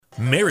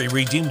Mary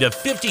redeemed a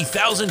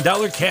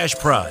 $50,000 cash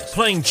prize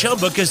playing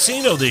Chumba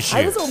Casino this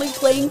year. I was only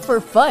playing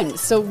for fun,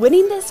 so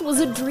winning this was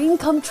a dream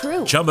come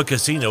true. Chumba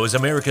Casino is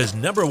America's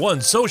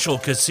 #1 social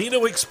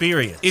casino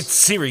experience. It's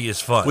serious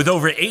fun. With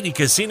over 80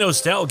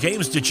 casino-style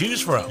games to choose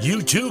from,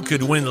 you too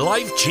could win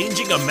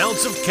life-changing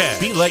amounts of cash.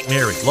 Be like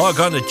Mary. Log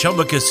on to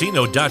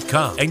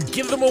ChumbaCasino.com and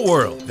give them a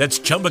whirl. That's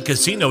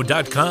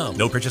ChumbaCasino.com.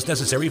 No purchase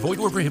necessary. Void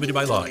where prohibited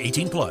by law.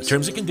 18 plus.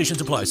 Terms and conditions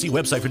apply. See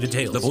website for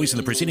details. The voice in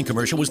the preceding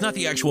commercial was not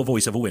the actual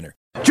voice of a winner.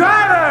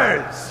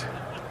 Drivers,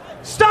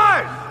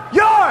 start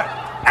your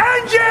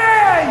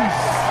engines!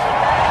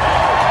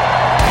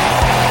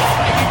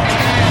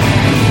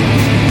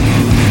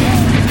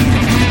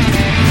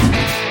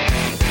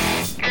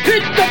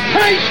 Hit the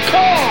pace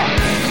car!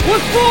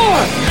 What for?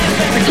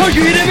 Because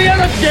you hit every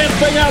other damn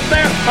thing out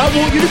there. I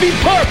want you to be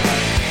perfect.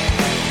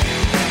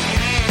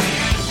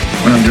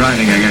 When I'm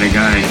driving, I got a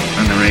guy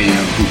on the radio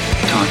who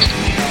talks to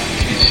me.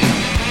 It's him.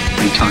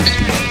 He talks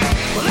to me.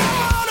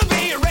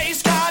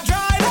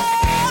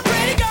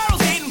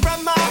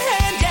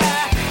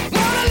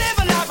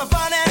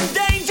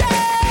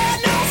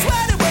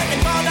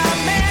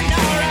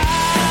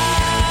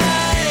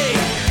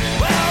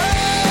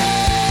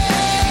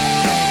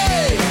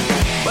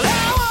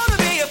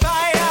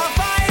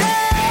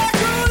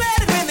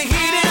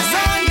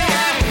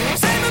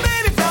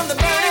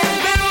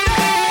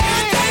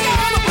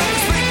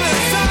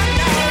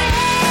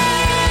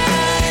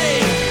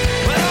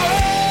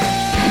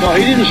 No,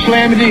 he didn't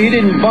slam you, he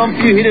didn't bump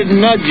you, he didn't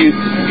nudge you,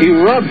 he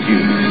rubbed you.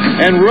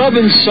 And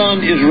rubbing,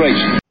 son, is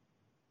racing.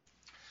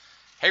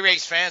 Hey,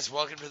 race fans,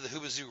 welcome to the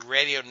Hoobazoo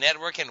Radio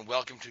Network and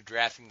welcome to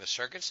Drafting the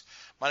Circuits.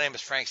 My name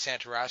is Frank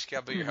Santoroski.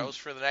 I'll be your host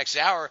for the next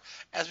hour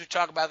as we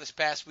talk about this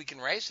past week in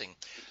racing.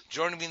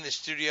 Joining me in the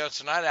studio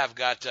tonight, I've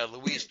got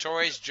Luis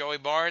Torres, Joey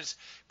Barnes,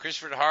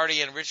 Christopher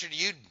Hardy, and Richard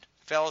Uden.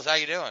 Fellas, how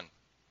you doing?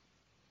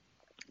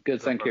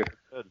 Good, thank you.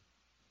 Good.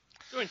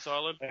 Doing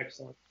solid.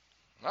 Excellent.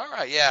 All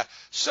right, yeah.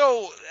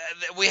 So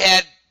we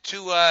had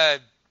two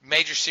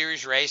major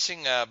series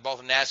racing, both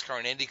a NASCAR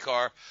and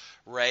IndyCar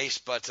race.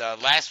 But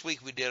last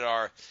week we did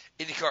our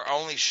IndyCar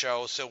only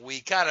show, so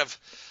we kind of,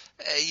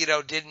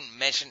 didn't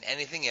mention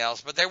anything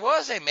else. But there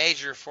was a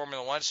major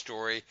Formula One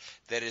story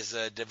that is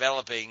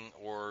developing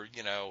or,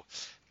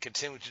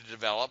 continuing to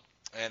develop,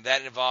 and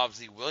that involves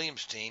the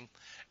Williams team.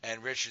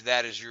 And Richard,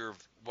 that is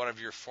one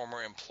of your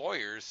former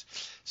employers.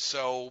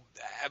 So,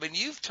 I mean,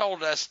 you've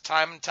told us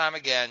time and time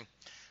again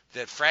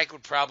that Frank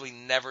would probably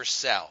never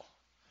sell.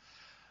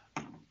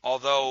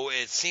 Although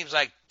it seems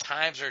like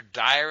times are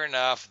dire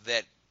enough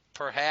that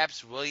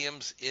perhaps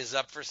Williams is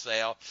up for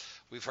sale.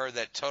 We've heard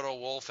that Toto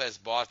Wolff has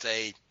bought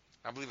I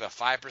believe a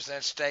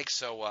 5% stake.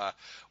 So,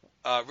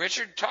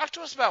 Richard, talk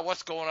to us about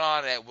what's going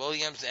on at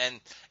Williams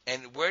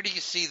and where do you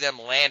see them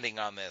landing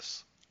on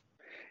this?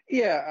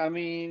 Yeah, I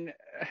mean,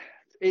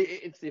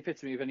 it's the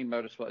epitome of any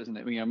motorsport, isn't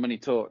it? Money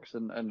talks,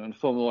 and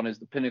Formula One is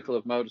the pinnacle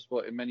of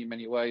motorsport in many,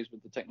 many ways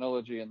with the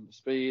technology and the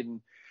speed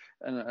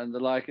and the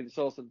like. And it's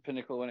also the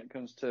pinnacle when it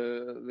comes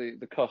to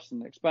the cost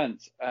and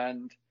expense.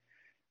 And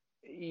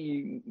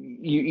you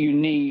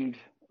need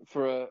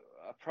for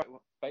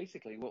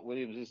basically what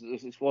Williams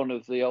is, it's one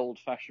of the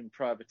old-fashioned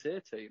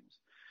privateer teams.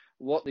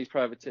 What these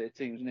privateer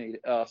teams need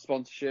are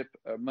sponsorship,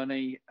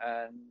 money,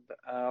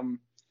 and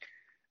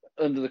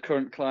under the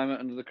current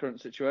climate, under the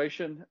current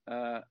situation,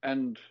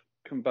 and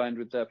combined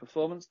with their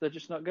performance, they're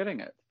just not getting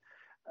it.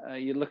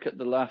 You look at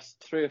the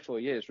last 3 or 4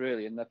 years,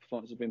 really, and their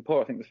performance has been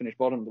poor. I think they finished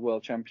bottom of the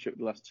World Championship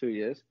the last 2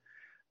 years.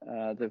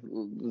 They've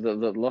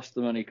lost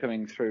the money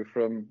coming through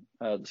from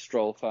the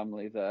Stroll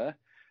family there.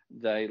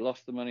 They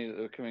lost the money that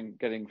they were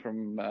getting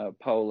from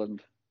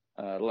Poland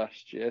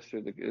last year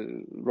through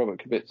the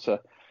Robert Kubica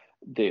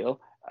deal.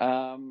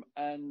 And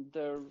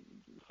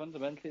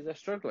fundamentally, they're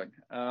struggling.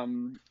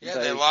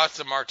 They lost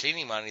the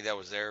Martini money that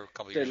was there a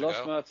couple years ago. They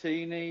lost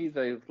Martini.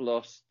 They've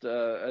lost,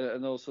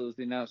 and also there's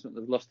the announcement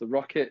they've lost the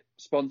Rocket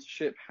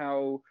sponsorship.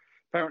 How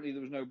apparently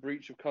there was no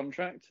breach of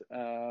contract.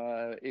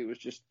 It was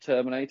just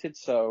terminated.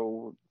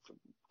 So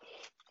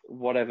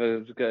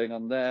whatever's going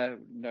on there,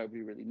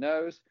 nobody really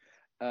knows.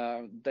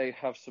 They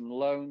have some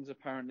loans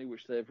apparently,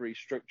 which they've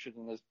restructured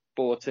and has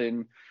bought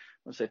in.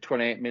 Let's say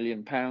 £28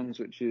 million,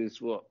 which is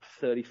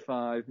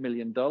 $35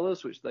 million,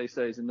 which they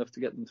say is enough to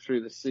get them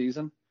through this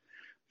season,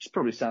 which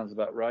probably sounds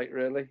about right,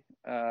 really.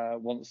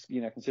 Once,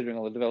 considering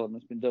all the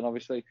development's been done,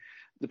 obviously,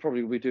 they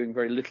probably will be doing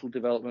very little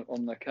development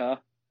on their car.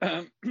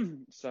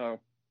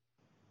 So,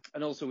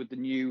 and also with the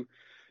new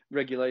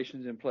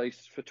regulations in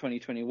place for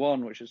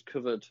 2021, which has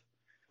covered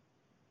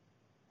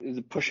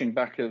the pushing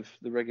back of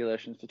the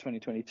regulations to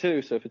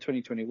 2022. So for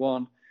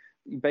 2021,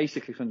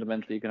 basically,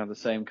 fundamentally, you can have the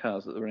same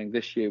cars that they're running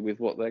this year with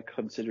what they're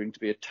considering to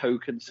be a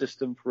token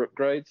system for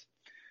upgrades.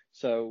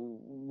 So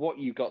what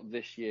you got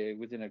this year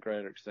within a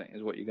greater extent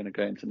is what you're going to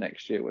go into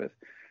next year with.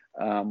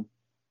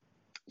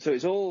 So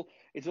it's all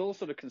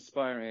sort of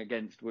conspiring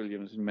against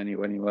Williams in many,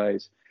 many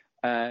ways.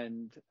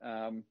 And,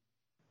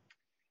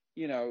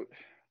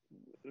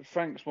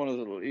 Frank's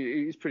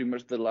he's pretty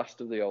much the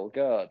last of the old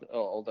guard,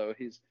 although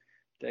his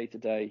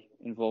day-to-day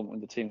involvement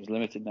with the team is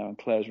limited now, and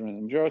Claire's running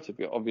the majority of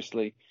it.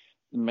 Obviously,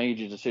 the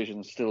major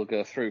decisions still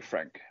go through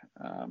Frank.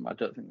 I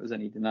don't think there's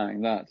any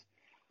denying that.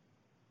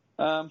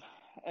 And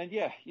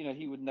yeah,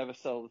 he would never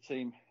sell the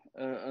team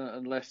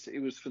unless it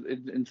was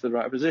into the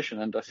right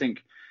position. And I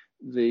think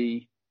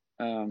the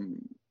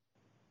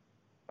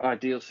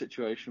ideal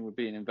situation would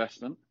be an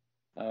investment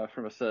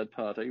from a third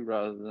party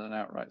rather than an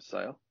outright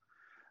sale.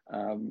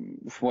 From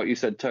what you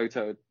said,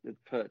 Toto had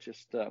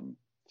purchased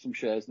some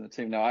shares in the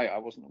team. Now, I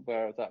wasn't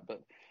aware of that,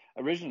 but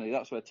originally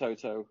that's where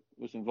Toto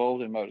was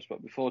involved in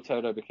motorsport. Before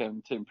Toto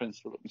became team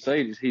principal at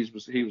Mercedes,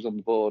 he was on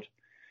the board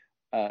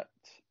at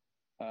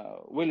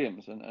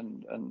Williams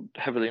and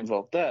heavily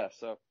involved there.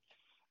 So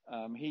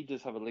he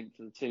does have a link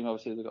to the team.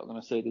 Obviously, they've got the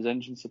Mercedes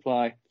engine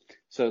supply.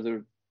 So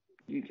they've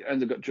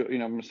got,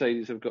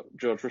 Mercedes have got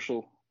George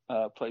Russell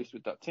placed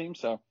with that team.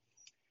 So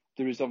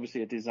there is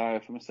obviously a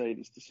desire for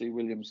Mercedes to see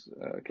Williams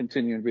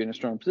continue and be in a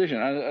strong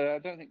position. I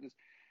don't think there's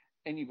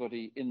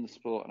anybody in the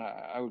sport, and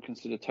I would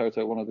consider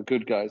Toto one of the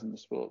good guys in the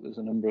sport. There's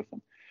a number of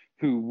them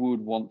who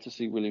would want to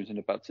see Williams in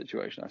a bad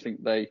situation. I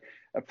think they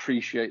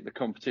appreciate the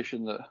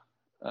competition that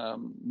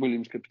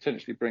Williams could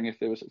potentially bring if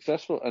they were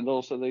successful, and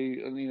also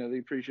they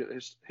appreciate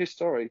the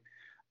story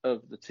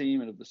of the team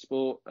and of the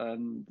sport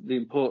and the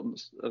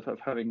importance of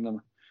having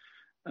them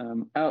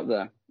out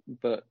there.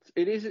 But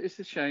it's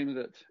a shame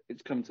that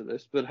it's come to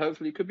this, but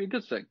hopefully it could be a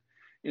good thing.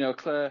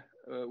 Claire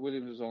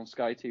Williams was on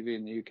Sky TV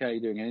in the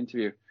UK doing an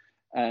interview,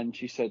 and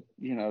she said,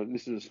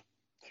 this is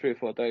 3 or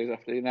 4 days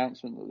after the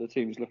announcement that the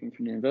team is looking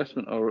for new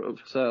investment or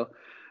for sale.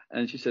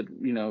 And she said,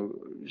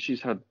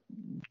 she's had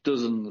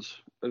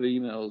dozens of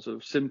emails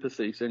of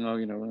sympathy saying,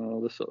 and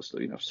all this sort of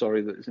stuff,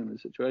 sorry that it's in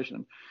this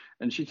situation.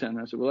 And she turned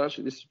around and said, well,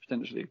 actually, this is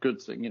potentially a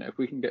good thing. If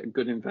we can get a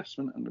good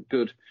investment and a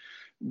good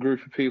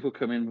group of people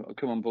come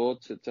on board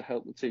to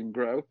help the team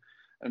grow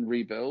and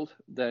rebuild,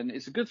 then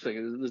it's a good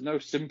thing. There's no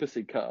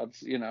sympathy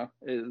cards, they're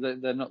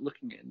not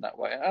looking at it in that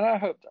way. And I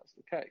hope that's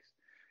the case.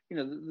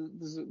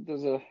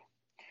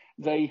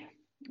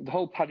 The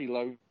whole Paddy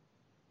Lowe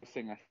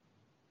thing,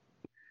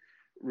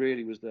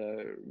 really was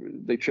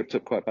they tripped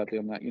up quite badly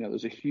on that.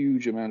 There's a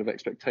huge amount of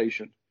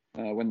expectation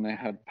when they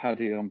had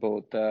Paddy on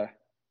board there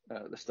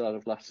at the start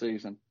of last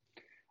season.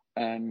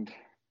 And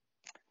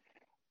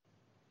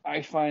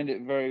I find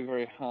it very,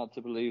 very hard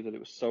to believe that it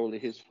was solely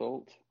his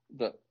fault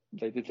that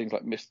they did things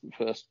like miss the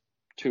first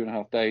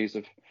 2.5 days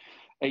of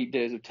 8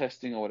 days of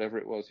testing or whatever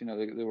it was. They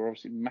were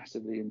obviously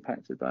massively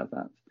impacted by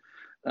that.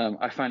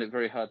 I find it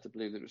very hard to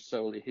believe that it was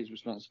solely his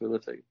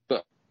responsibility,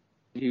 but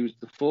he was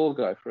the fall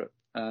guy for it.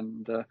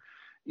 And,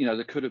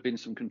 there could have been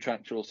some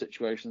contractual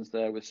situations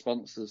there with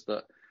sponsors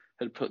that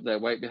had put their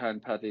weight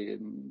behind Paddy,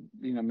 and,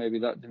 maybe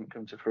that didn't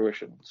come to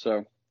fruition.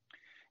 So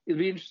it'll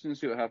be interesting to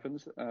see what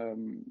happens.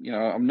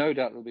 I'm no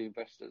doubt there'll be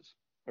investors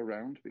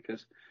around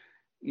because,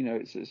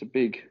 it's a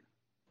big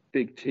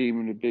team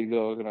and a big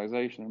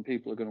organisation, and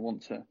people are going to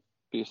want to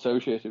be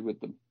associated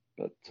with them.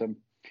 But,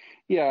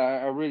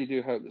 I really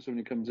do hope that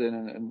somebody comes in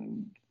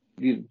and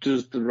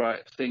does the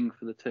right thing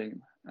for the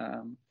team.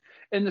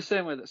 In the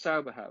same way that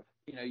Sauber have.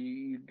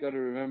 You've got to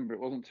remember, it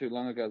wasn't too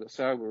long ago that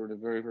Sauber were in a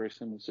very, very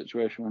similar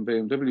situation when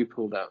BMW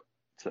pulled out.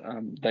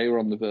 They were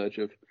on the verge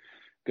of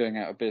going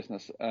out of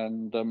business.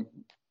 And,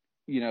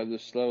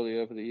 there's slowly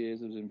over the years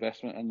there's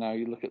investment. And now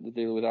you look at the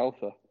deal with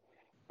Alfa.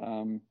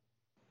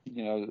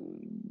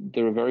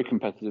 They're a very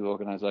competitive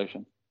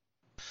organisation.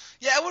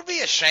 Yeah, it would be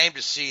a shame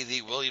to see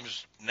the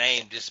Williams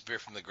name disappear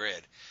from the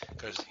grid.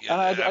 Because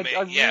I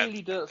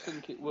really don't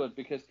think it would,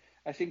 because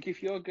I think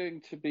if you're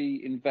going to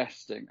be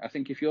investing, I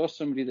think if you're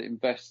somebody that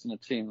invests in a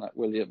team like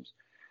Williams,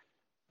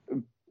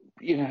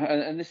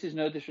 and this is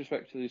no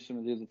disrespect to some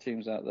of the other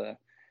teams out there,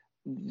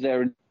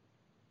 they're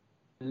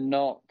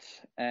not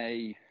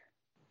a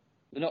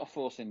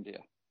Force India.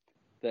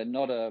 They're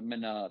not a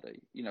Minardi.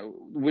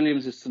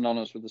 Williams is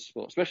synonymous with the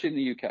sport, especially in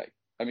the UK.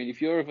 I mean,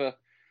 if you're of a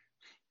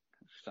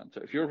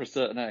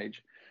certain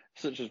age,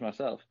 such as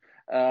myself,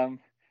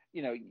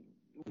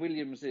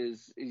 Williams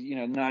is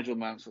Nigel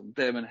Mansell,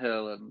 Damon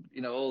Hill,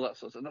 and all that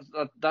sort of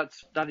stuff.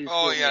 That is.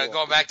 Oh yeah,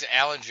 going back to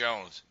Alan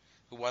Jones,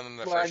 who won them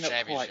the first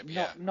championship.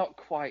 Not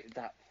quite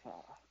that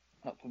far.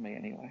 Not for me,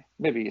 anyway.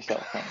 Maybe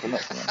yourself, but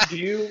not for me. Do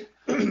you,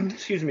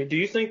 excuse me? Do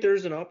you think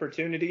there's an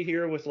opportunity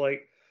here with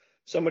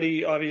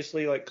somebody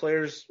obviously like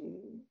Claire's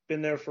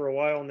been there for a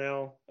while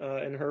now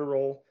in her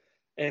role,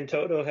 and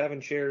Toto having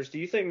shares? Do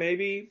you think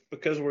maybe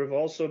because we've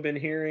also been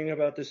hearing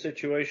about this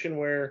situation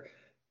where,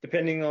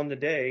 depending on the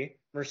day,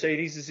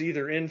 Mercedes is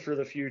either in for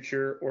the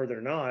future or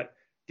they're not.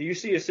 Do you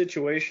see a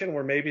situation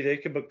where maybe they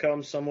could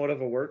become somewhat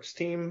of a works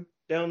team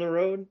down the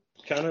road,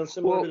 kind of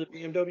similar to the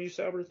BMW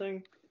Sauber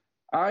thing?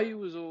 I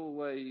was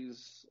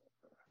always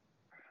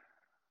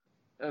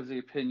of the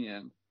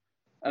opinion,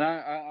 and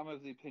I'm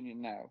of the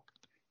opinion now,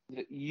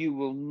 that you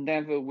will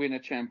never win a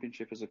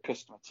championship as a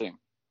customer team.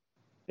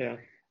 Yeah.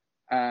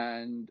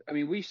 And, I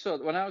mean, we saw,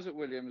 when I was at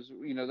Williams,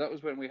 that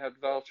was when we had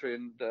Valtteri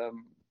and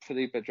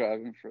Felipe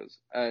driving for us.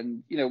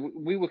 And,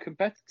 we were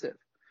competitive.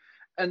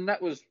 And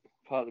that was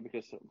partly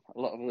because a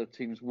lot of other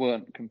teams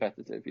weren't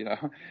competitive.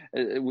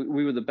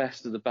 We were the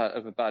best of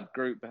a bad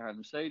group behind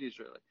Mercedes,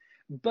 really.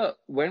 But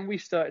when we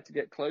started to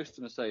get close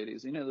to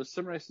Mercedes, there's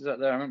some races out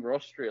there. I remember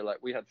Austria, like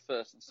we had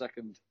first and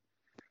second.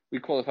 We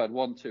qualified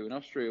 1-2 in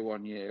Austria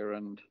one year,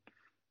 and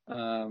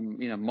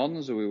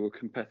Monza we were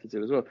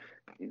competitive as well.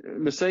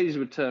 Mercedes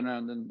would turn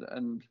around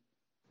and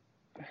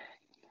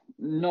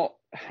not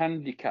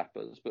handicap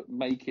us, but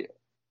make it.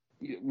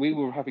 We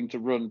were having to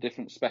run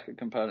different spec of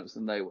components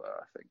than they were,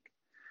 I think.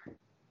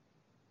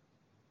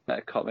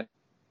 Better comment.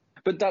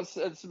 But that's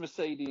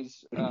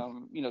Mercedes,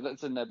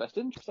 that's in their best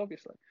interest,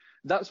 obviously.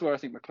 That's where I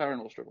think McLaren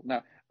will struggle.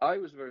 Now, I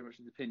was very much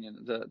of the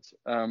opinion that,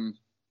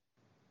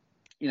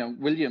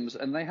 Williams,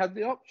 and they had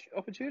the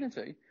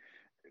opportunity,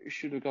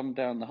 should have gone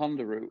down the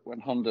Honda route when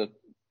Honda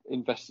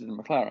invested in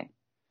McLaren.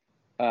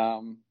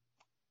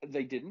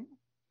 They didn't,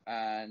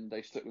 and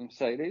they stuck with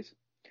Mercedes.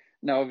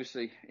 Now,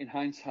 obviously, in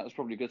hindsight, it was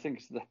probably a good thing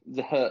because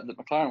the hurt that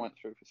McLaren went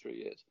through for 3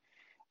 years.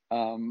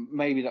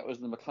 Maybe that was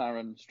the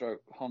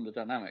McLaren/Honda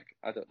dynamic.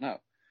 I don't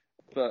know.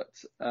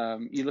 But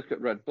you look at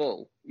Red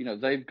Bull,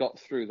 they've got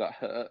through that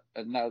hurt,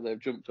 and now they've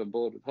jumped on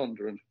board with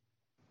Honda, and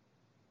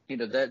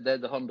they're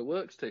the Honda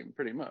Works team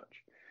pretty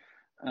much.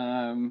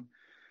 I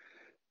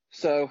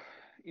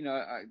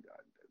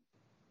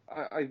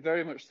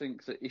very much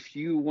think that if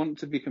you want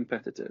to be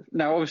competitive,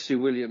 now obviously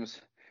Williams,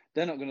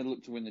 they're not going to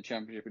look to win the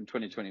championship in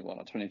 2021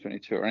 or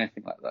 2022 or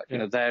anything like that.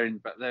 Yeah. They're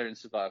in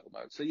survival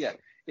mode. So yeah,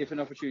 if an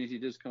opportunity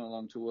does come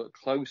along to work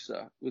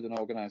closer with an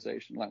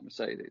organisation like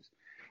Mercedes,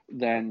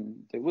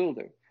 then they will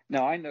do.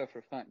 Now I know for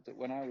a fact that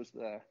when I was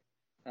there,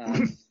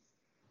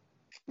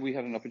 we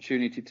had an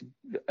opportunity to,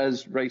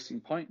 as Racing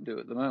Point do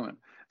at the moment,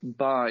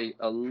 buy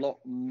a lot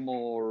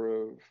more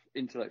of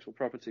intellectual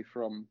property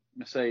from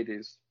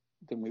Mercedes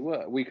than we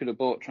were. We could have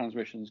bought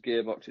transmissions,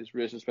 gearboxes,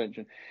 rear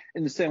suspension,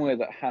 in the same way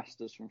that Haas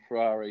does from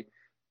Ferrari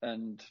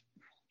and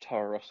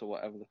Toro Rosso,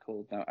 whatever they're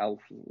called now,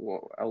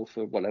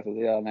 Alfa, whatever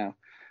they are now.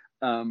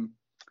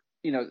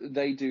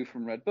 They do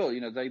from Red Bull.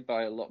 They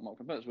buy a lot more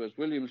components, whereas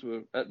Williams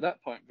were at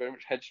that point very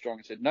much headstrong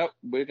and said, no,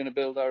 we're going to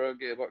build our own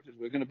gearboxes,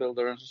 we're going to build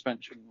our own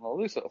suspension, and all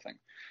this sort of thing.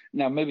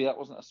 Now, maybe that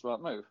wasn't a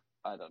smart move.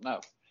 I don't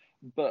know.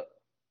 But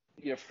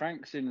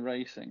Frank's in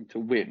racing to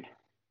win,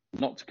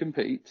 not to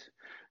compete,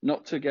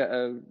 not to get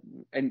a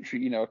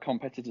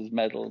competitor's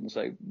medal and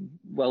say,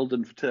 well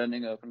done for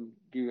turning up and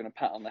giving a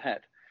pat on the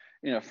head.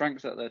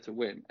 Frank's out there to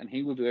win, and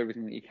he will do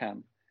everything that he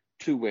can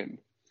to win.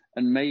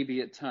 And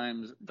maybe at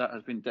times that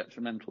has been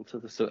detrimental to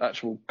the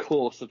actual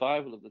core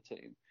survival of the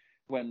team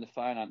when the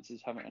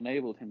finances haven't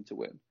enabled him to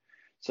win.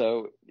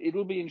 So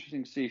it'll be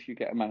interesting to see if you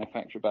get a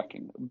manufacturer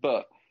backing.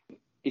 But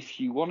if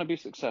you want to be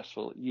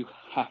successful, you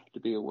have to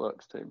be a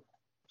works team.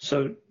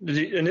 So,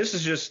 and this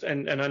is just,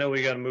 and I know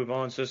we got to move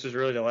on, so this is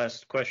really the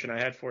last question I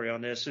had for you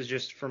on this, is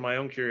just for my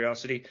own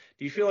curiosity.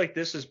 Do you feel like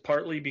this is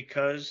partly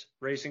because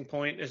Racing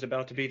Point is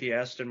about to be the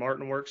Aston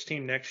Martin Works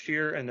team next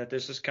year, and that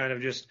this is kind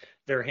of just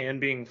their hand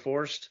being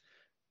forced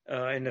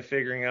into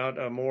figuring out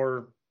a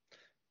more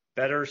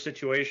better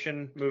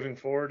situation moving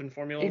forward in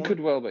Formula 1? It could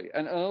well be.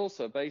 And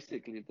also,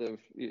 basically, to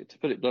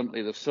put it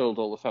bluntly, they've sold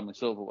all the family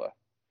silverware.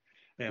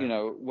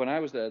 Yeah. When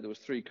I was there was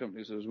 3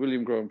 companies. There was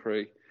Williams Grand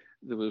Prix,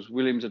 there was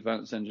Williams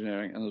Advanced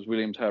Engineering, and there was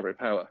Williams Hybrid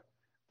Power.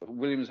 But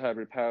Williams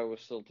Hybrid Power was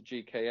sold to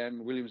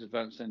GKN. Williams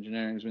Advanced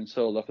Engineering has been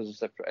sold off as a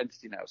separate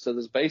entity now. So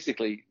there's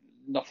basically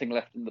nothing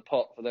left in the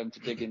pot for them to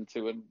dig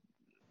into and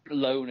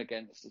loan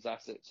against as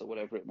assets or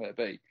whatever it may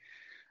be.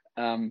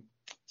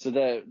 So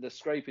they're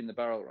scraping the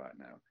barrel right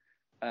now.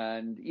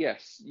 And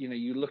yes,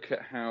 you look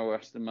at how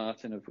Aston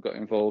Martin have got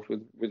involved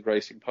with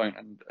Racing Point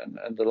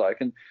and the like.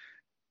 And,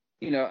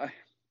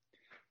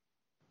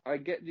 I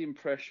get the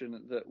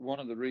impression that one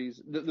of the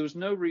reasons that there was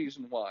no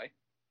reason why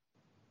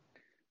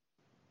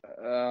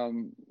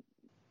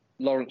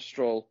Lance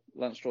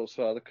Stroll's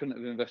father, couldn't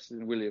have invested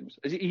in Williams.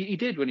 He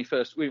did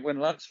when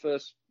Lance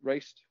first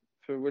raced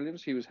for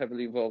Williams. He was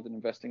heavily involved in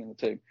investing in the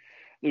team.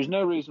 There was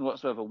no reason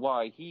whatsoever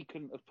why he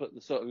couldn't have put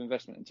the sort of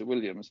investment into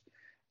Williams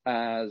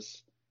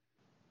as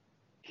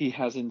he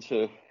has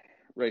into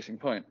Racing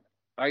Point.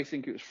 I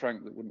think it was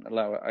Frank that wouldn't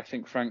allow it. I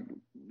think Frank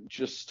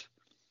just...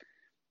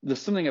 There's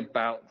something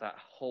about that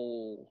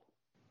whole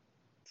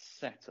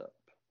setup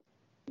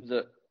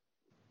that,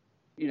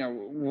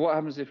 what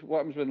happens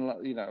when,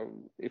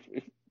 if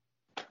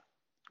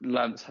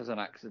Lance has an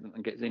accident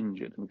and gets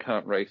injured and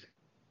can't race?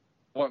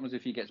 What happens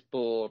if he gets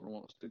bored and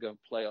wants to go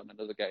and play on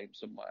another game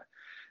somewhere?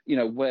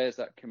 Where's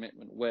that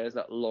commitment? Where's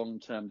that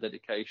long-term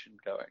dedication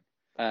going?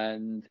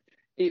 And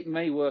it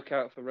may work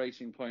out for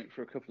Racing Point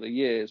for a couple of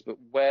years, but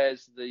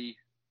where's the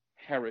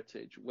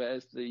heritage?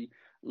 Where's the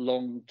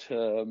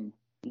long-term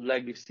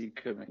legacy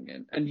coming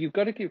in? And you've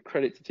got to give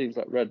credit to teams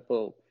like Red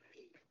Bull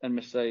and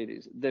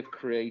Mercedes. They've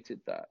created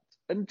that.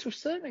 And to a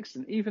certain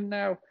extent, even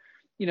now,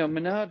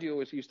 Minardi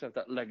always used to have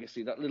that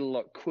legacy, that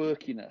little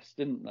quirkiness,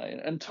 didn't they?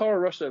 And Toro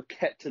Rosso have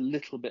kept a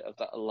little bit of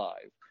that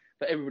alive.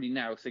 But everybody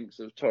now thinks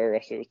of Toro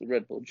Rosso as the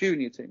Red Bull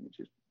Junior team, which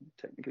is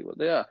technically what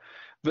they are.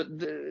 But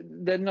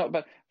they're not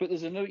bad. But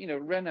there's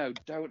Renault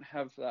don't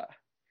have that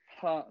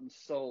heart and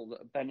soul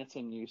that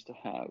Benetton used to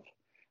have.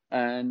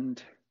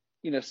 And,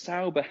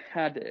 Sauber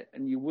had it,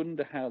 and you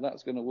wonder how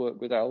that's going to work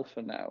with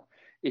Alfa now,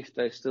 if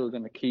they're still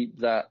going to keep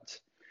that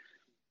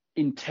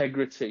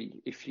integrity,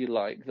 if you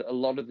like, that a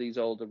lot of these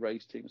older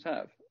race teams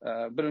have.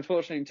 But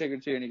unfortunately,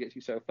 integrity only gets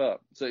you so far.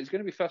 So it's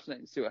going to be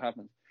fascinating to see what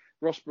happens.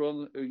 Ross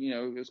Brawn,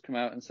 has come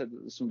out and said that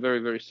there's some very,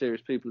 very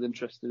serious people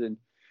interested in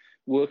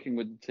working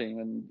with the team.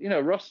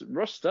 And, Ross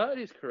started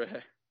his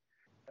career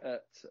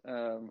at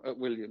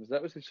Williams.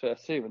 That was his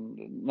first team,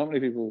 and not many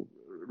people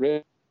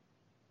really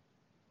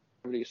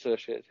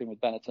associate him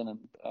with Benetton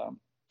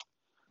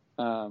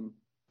and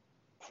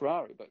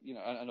Ferrari, but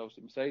and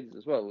obviously Mercedes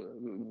as well.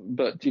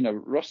 But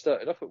Ross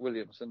started off at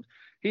Williams, and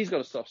he's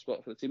got a soft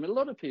spot for the team. And a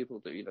lot of people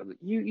do.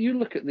 You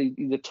look at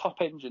the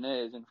top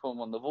engineers in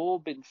Formula One; they've all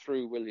been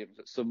through Williams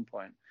at some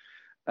point.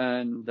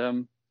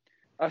 And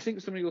I think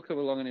somebody will come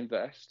along and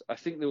invest. I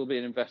think there will be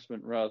an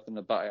investment rather than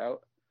a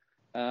buyout.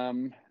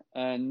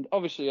 And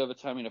obviously, over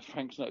time,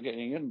 Frank's not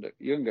getting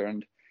younger.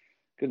 And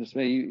goodness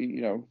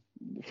me,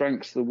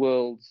 Frank's the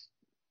world's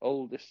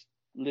oldest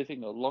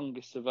living or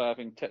longest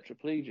surviving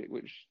tetraplegic,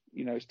 which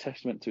is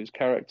testament to his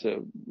character,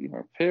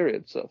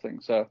 period, sort of thing.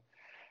 So,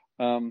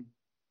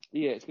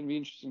 it's going to be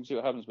interesting to see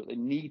what happens. But they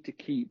need to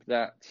keep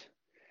that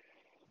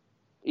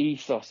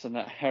ethos and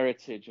that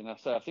heritage. And I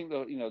think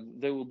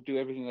they will do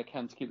everything they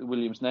can to keep the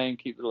Williams name,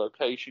 keep the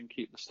location,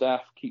 keep the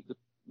staff, keep the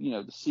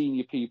the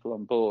senior people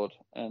on board,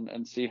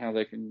 and see how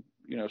they can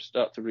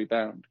start to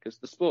rebound, because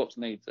the sports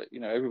needs it.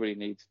 Everybody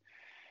needs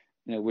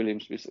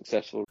Williams to be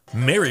successful.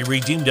 Mary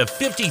redeemed a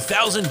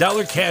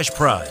 $50,000 cash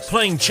prize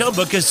playing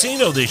Chumba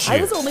Casino this year.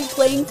 I was only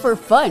playing for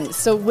fun,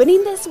 so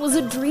winning this was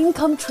a dream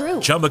come true.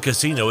 Chumba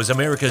Casino is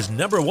America's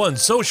 #1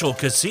 social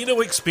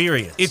casino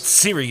experience. It's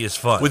serious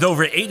fun. With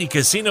over 80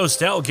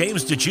 casino-style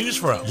games to choose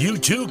from, you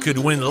too could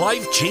win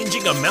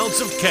life-changing amounts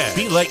of cash.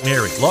 Be like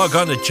Mary. Log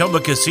on to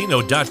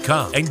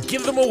ChumbaCasino.com and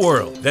give them a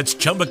whirl. That's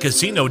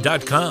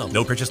ChumbaCasino.com.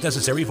 No purchase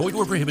necessary. Void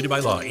where prohibited by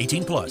law.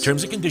 18+.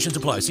 Terms and conditions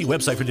apply. See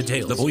website for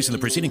details. The voice in the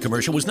preceding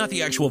commercial was not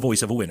the actual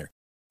voice of a winner.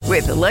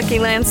 With the Lucky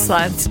Land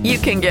Slots, you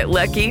can get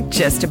lucky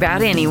just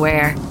about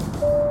anywhere.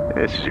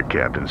 This is your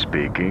captain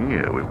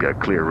speaking. We've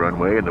got clear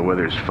runway and the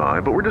weather's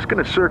fine, but we're just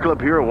going to circle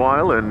up here a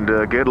while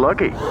and get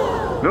lucky.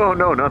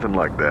 No, nothing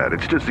like that.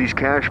 It's just these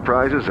cash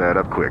prizes add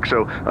up quick.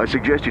 So I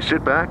suggest you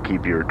sit back,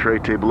 keep your tray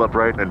table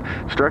upright, and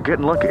start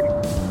getting lucky.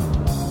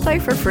 Play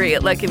for free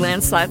at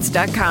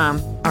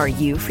LuckyLandSlots.com. Are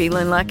you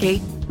feeling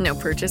lucky? No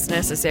purchase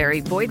necessary.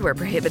 Void where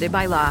prohibited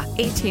by law.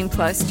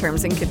 18+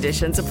 terms and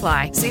conditions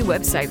apply. See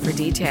website for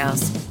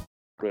details.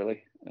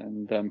 Really,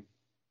 and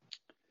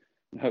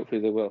hopefully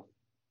they will.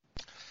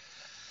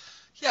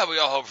 Yeah, we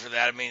all hope for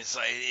that. I mean,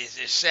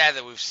 it's sad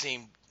that we've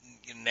seen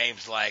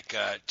names like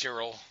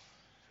Tyrrell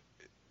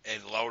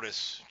and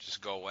Lotus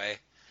just go away.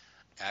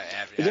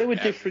 They were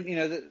different,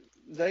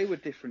 they were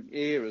different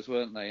eras,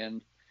 weren't they?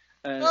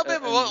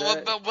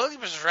 But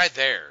Williams was right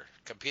there,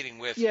 competing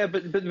with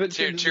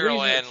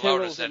Tyrrell and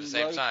Lotus at the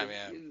same time.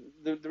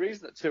 Yeah. The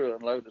reason that Tyrrell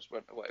and Lotus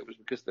went away was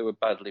because they were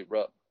badly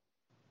run.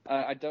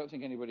 I don't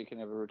think anybody can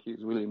ever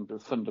accuse Williams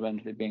of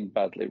fundamentally being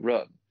badly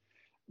run.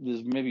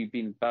 There's maybe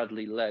been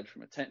badly led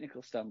from a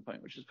technical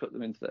standpoint, which has put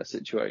them into that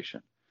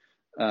situation.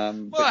 I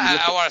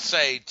want to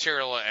say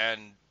Tyrrell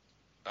and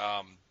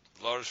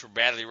Lotus were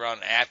badly run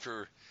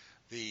after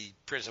the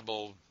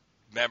principal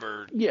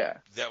member that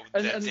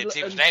the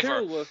team was named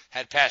for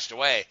had passed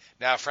away.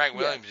 Now Frank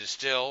Williams is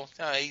still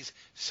he's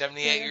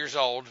 78 years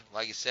old.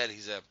 Like you said,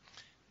 he's a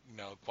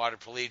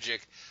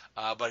quadriplegic,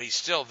 but he's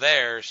still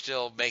there,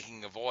 still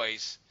making a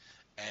voice,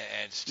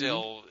 and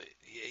still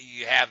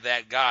you have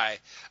that guy.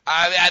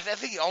 I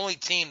think the only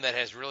team that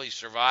has really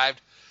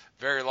survived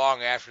very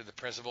long after the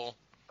principal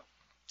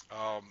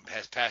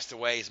has passed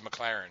away is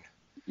McLaren.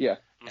 Yeah.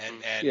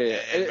 And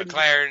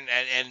McLaren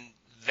and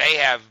they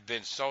have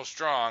been so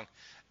strong.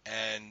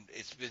 And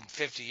it's been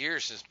 50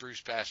 years since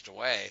Bruce passed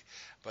away,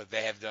 but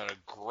they have done a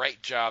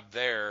great job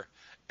there.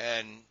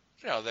 And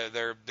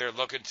they're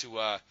looking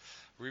to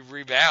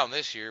rebound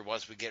this year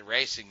once we get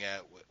racing.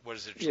 What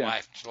is it?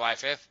 July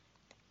 5th?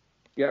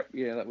 Yeah,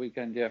 that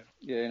weekend. Yeah,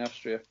 in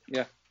Austria.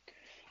 Yeah.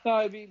 No,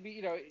 I mean,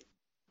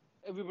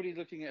 everybody's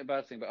looking at a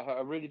bad thing, but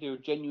I really do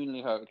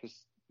genuinely hope,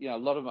 because a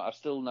lot of them I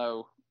still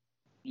know.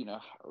 A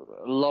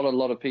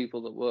lot of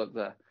people that work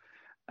there.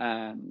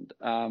 And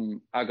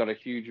I got a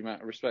huge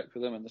amount of respect for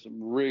them, and there's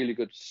some really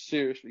good,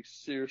 seriously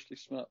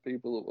smart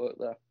people that work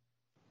there.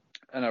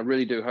 And I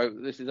really do hope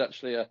that this is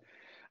actually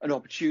an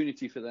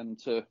opportunity for them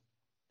to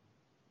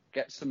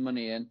get some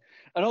money in.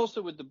 And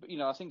also with the,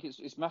 I think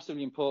it's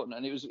massively important,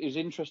 and it was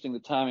interesting the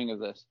timing of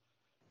this.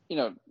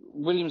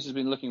 Williams has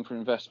been looking for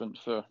investment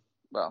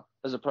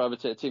as a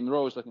privateer team, they're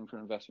always looking for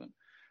investment.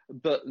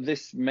 But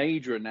this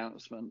major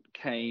announcement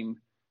came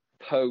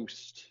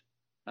post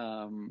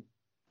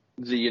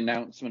the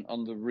announcement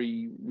on the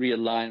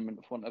realignment,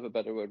 for want of a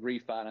better word,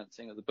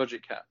 refinancing of the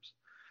budget caps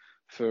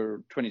for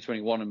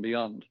 2021 and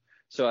beyond.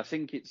 So I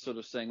think it's sort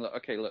of saying,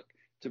 look,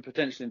 to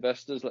potential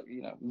investors,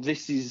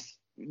 this is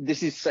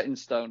this is set in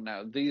stone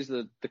now. These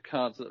are the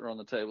cards that are on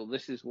the table.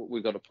 This is what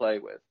we've got to play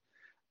with.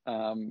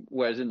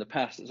 Whereas in the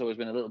past, it's always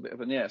been a little bit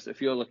of an yes.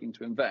 If you're looking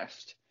to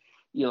invest,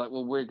 you're like,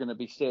 well, we're going to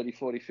be 30,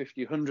 40,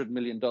 50, $100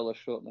 million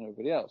short than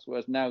everybody else.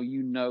 Whereas now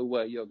you know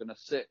where you're going to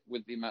sit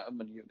with the amount of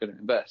money you're going to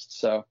invest.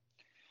 So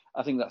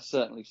I think that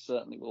certainly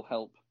will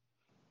help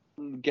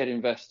get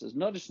investors,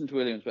 not just into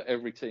Williams, but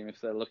every team if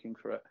they're looking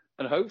for it,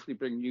 and hopefully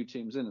bring new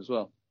teams in as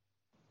well.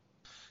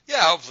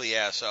 Yeah, hopefully,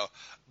 yeah. So,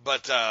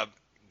 but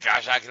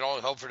gosh, I can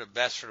only hope for the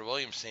best for the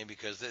Williams team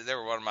because they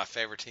were one of my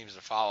favorite teams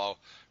to follow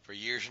for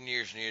years and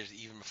years and years,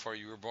 even before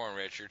you were born,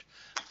 Richard.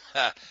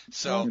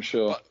 So, I'm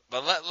sure.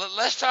 But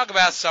let's talk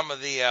about some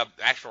of the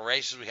actual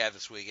races we had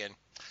this weekend.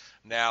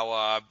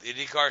 Now, the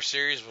IndyCar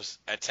Series was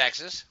at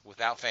Texas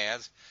without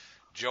fans.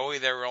 Joey,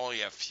 there were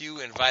only a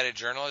few invited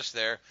journalists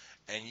there,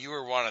 and you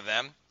were one of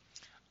them.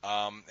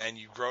 And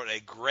you wrote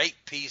a great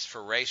piece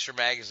for Racer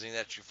Magazine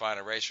that you find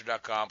at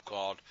racer.com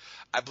called,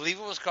 I believe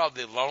it was called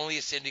The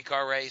Loneliest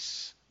IndyCar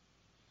Race.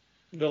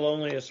 The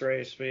Loneliest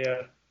Race, but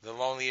yeah. The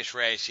Loneliest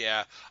Race,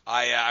 yeah.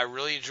 I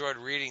really enjoyed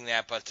reading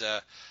that, but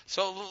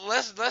so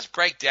let's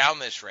break down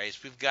this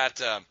race. We've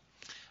got a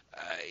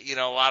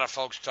lot of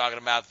folks talking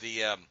about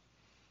the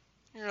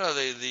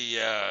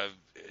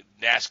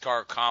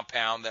NASCAR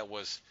compound that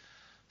was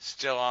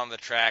still on the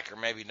track or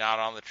maybe not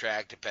on the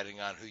track, depending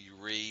on who you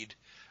read.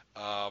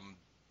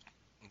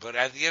 But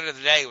at the end of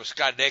the day, it was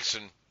Scott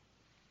Dixon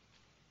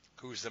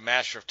who's the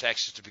master of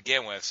Texas to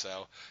begin with.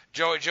 So,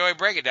 Joey,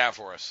 break it down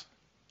for us.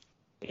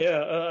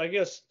 Yeah, I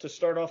guess to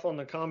start off on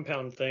the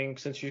compound thing,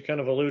 since you kind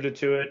of alluded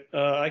to it,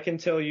 I can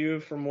tell you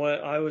from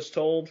what I was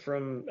told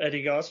from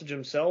Eddie Gossage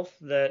himself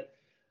that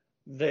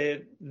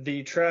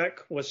the track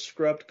was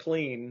scrubbed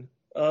clean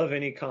of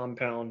any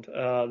compound.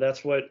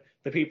 That's what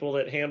the people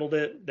that handled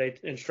it, they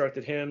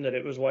instructed him that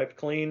it was wiped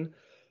clean.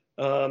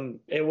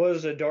 It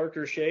was a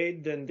darker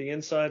shade than the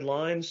inside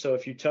line, so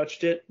if you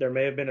touched it, there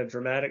may have been a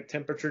dramatic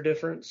temperature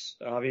difference.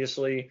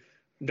 Obviously,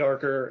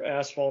 darker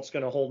asphalt's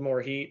going to hold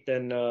more heat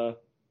than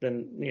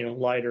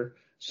lighter.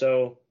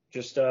 So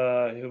just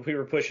we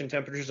were pushing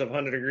temperatures of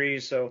 100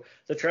 degrees, so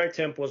the track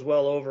temp was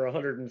well over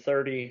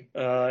 130,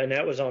 and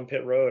that was on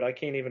pit road. I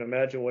can't even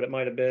imagine what it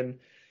might have been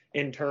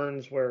in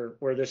turns where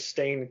this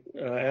stained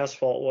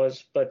asphalt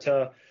was, but.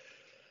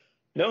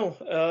 No,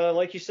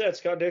 like you said,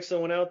 Scott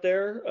Dixon went out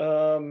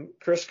there.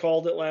 Chris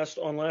called it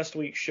last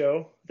week's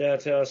show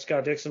that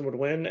Scott Dixon would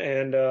win,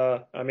 and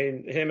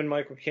him and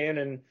Michael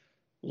Cannon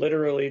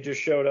literally just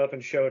showed up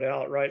and showed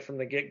out right from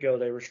the get-go.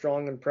 They were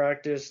strong in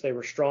practice. They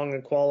were strong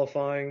in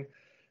qualifying.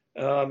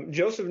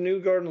 Joseph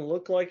Newgarden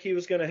looked like he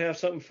was going to have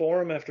something for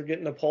him after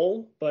getting the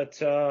pole,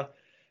 but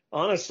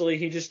honestly,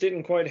 he just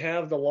didn't quite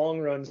have the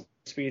long-run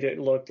speed it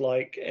looked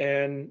like,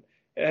 and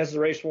as the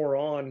race wore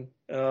on,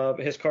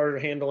 his car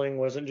handling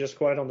wasn't just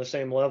quite on the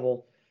same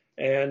level.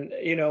 And,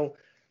 a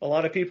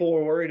lot of people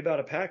were worried about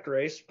a pack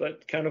race,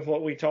 but kind of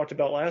what we talked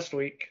about last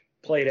week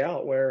played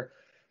out where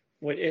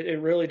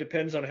it really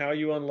depends on how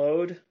you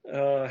unload,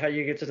 how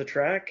you get to the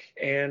track.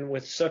 And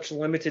with such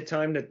limited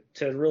time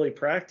to really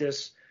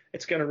practice,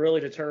 it's going to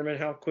really determine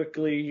how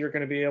quickly you're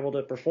going to be able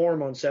to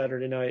perform on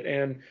Saturday night.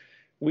 And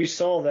we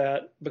saw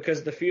that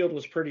because the field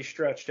was pretty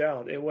stretched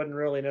out. It wasn't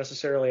really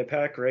necessarily a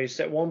pack race.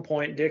 At one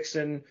point,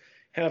 Dixon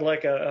had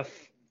like a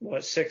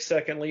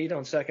 6-second lead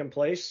on second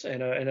place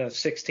and a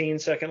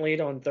 16-second lead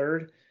on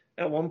third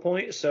at one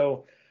point.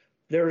 So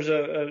there was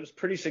a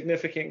pretty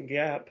significant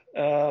gap.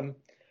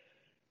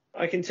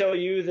 I can tell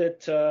you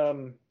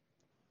that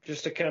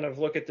just to kind of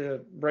look at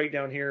the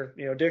breakdown here,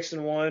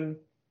 Dixon won,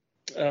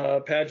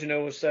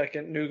 Pagenaud was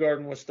second,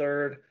 Newgarden was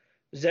third.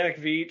 Zach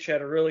Veach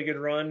had a really good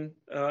run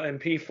in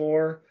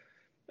P4.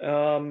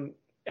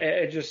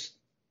 Just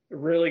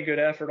really good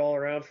effort all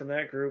around from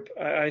that group.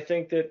 I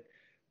think that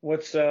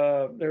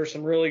there were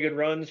some really good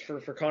runs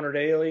for Connor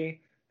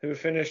Daly, who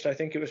finished, I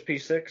think it was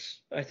P6,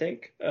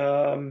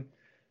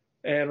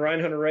 and Ryan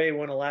Hunter-Reay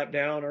went a lap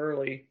down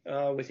early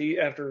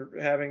after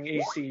having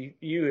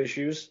ECU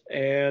issues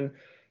and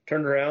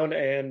turned around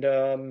and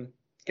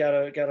got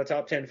a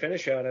top 10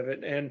 finish out of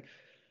it. And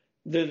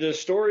the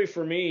story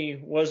for me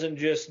wasn't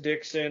just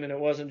Dixon and it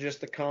wasn't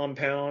just the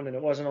compound and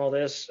it wasn't all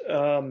this.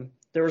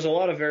 There was a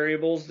lot of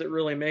variables that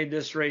really made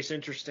this race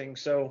interesting.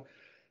 So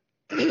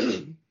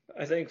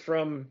I think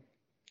from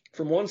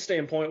one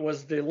standpoint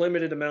was the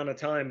limited amount of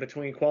time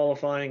between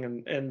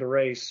qualifying and the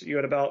race. You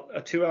had about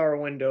a 2-hour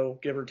window,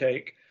 give or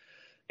take.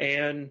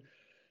 And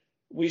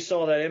we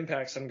saw that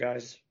impact some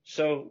guys.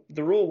 So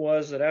the rule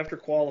was that after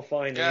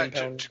qualifying, yeah,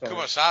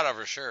 Takuma Sato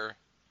for sure.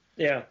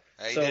 Yeah.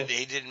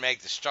 He didn't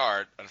make the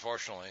start,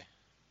 unfortunately.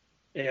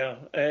 Yeah,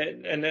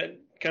 and that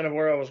kind of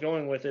where I was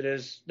going with it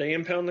is they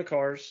impound the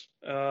cars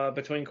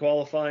between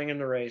qualifying and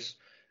the race.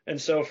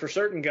 And so for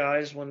certain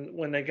guys,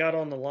 when they got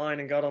on the line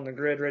and got on the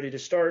grid ready to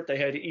start, they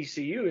had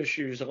ECU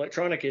issues,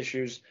 electronic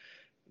issues.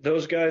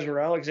 Those guys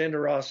were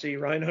Alexander Rossi,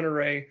 Ryan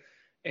Hunter-Reay,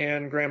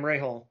 and Graham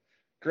Rahal.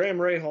 Graham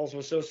Rahal's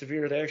was so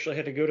severe they actually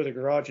had to go to the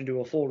garage and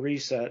do a full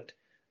reset.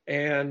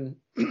 And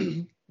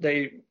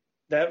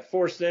that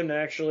forced them to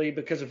actually,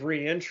 because of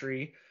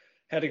re-entry,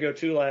 had to go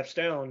 2 laps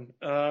down.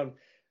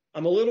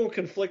 I'm a little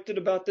conflicted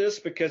about this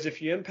because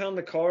if you impound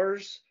the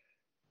cars,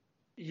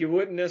 you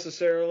wouldn't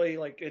necessarily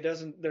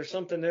there's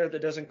something there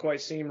that doesn't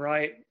quite seem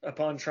right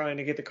upon trying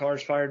to get the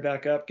cars fired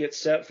back up, get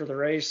set for the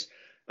race.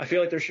 I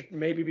feel like there should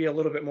maybe be a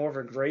little bit more of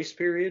a grace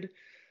period.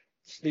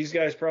 These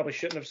guys probably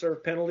shouldn't have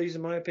served penalties,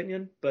 in my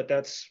opinion, but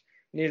that's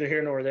neither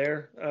here nor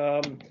there. I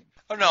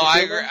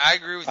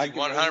agree with you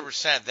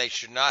 100%. They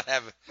should not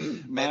have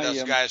made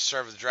those guys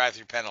serve the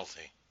drive-through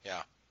penalty.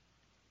 Yeah.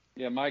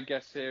 Yeah, my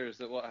guess here is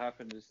that what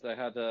happened is they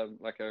had a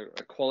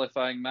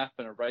qualifying map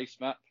and a race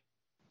map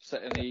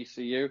set in the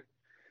ECU,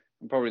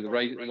 and probably the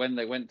race when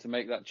they went to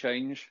make that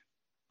change,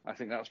 I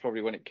think that's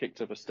probably when it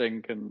kicked up a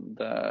stink and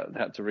they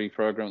had to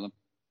reprogram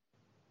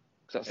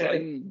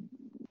them.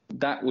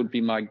 That would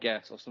be my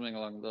guess, or something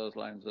along those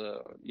lines.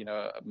 A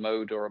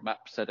mode or a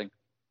map setting.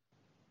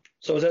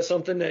 So is that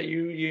something that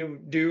you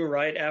do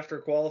right after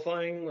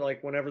qualifying,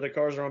 like whenever the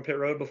cars are on pit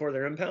road before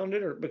they're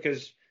impounded, or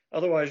because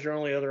otherwise your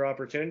only other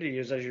opportunity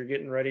is as you're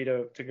getting ready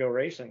to go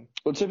racing?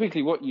 Well,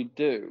 typically what you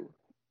do,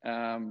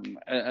 and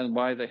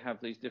why they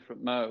have these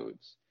different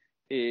modes,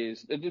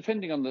 is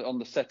depending on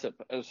the setup.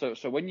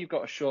 So when you've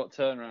got a short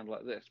turnaround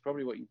like this,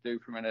 probably what you do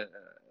from an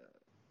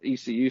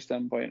ECU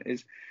standpoint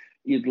is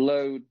you'd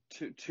load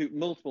two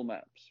multiple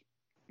maps.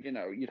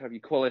 You'd have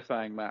your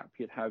qualifying map,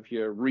 you'd have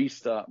your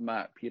restart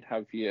map, you'd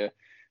have your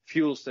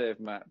fuel save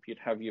map, you'd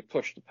have your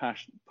push to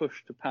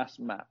pass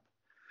map.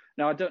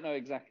 Now, I don't know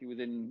exactly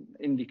within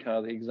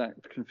IndyCar the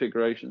exact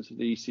configurations of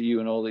the ECU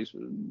and all these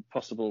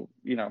possible,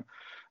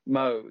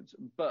 modes,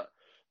 but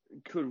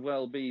it could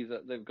well be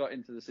that they've got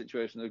into the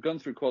situation, they've gone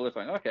through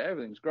qualifying, okay,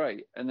 everything's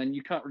great, and then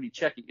you can't really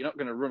check it. You're not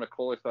going to run a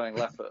qualifying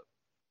lap at,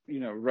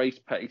 race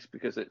pace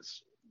because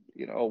it's,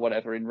 or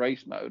whatever in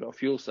race mode or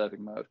fuel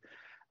saving mode.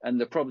 And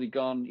they're probably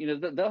gone,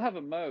 they'll have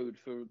a mode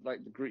for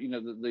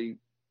the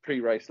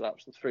pre-race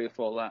laps, the 3 or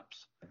 4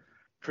 laps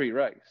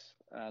pre-race.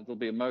 There'll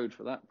be a mode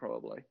for that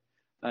probably.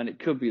 And it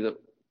could be that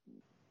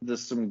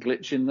there's some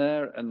glitch in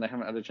there and they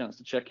haven't had a chance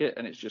to check it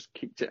and it's just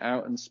kicked it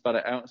out and spat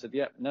it out and said,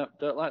 yep, no,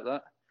 don't like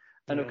that.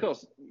 And of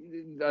course,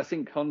 I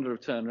think Honda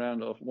have turned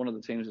around, or one of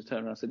the teams has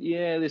turned around and said,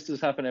 yeah, this does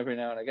happen every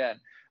now and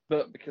again.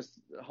 But because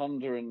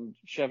Honda and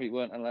Chevy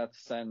weren't allowed to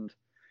send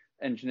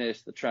engineers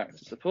to the track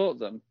to support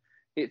them,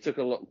 it took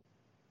a lot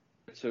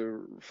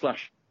to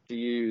flash to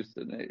use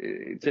than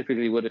it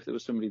typically would if there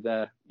was somebody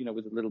there,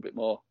 with a little bit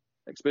more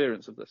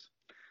experience of this.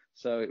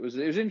 So it was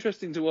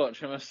interesting to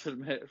watch, I must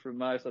admit, from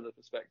my sort of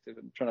perspective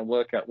and trying to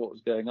work out what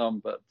was going on.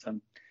 But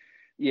it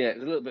was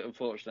a little bit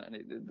unfortunate,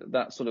 and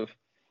that sort of,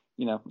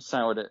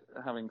 soured it,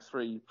 having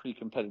 3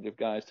 pre-competitive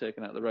guys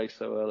taken out of the race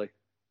so early.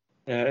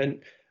 Yeah,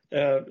 and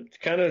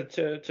kind of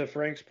to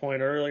Frank's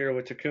point earlier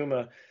with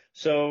Takuma.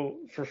 So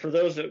for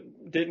those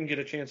that didn't get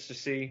a chance to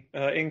see,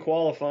 in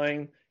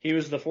qualifying, he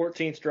was the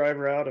 14th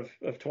driver out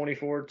of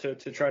 24 to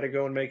try to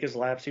go and make his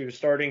laps. He was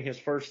starting his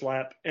first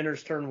lap,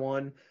 enters turn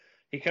 1.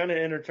 He kind of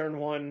entered turn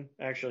 1.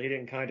 Actually, he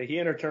didn't he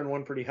entered turn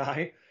 1 pretty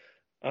high,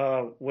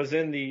 was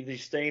in the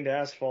stained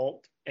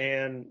asphalt,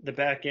 and the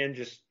back end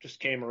just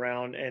came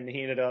around, and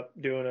he ended up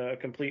doing a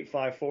complete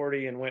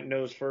 540 and went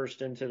nose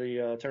first into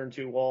the turn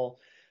 2 wall,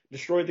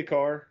 destroyed the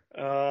car.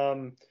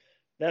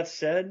 That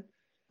said,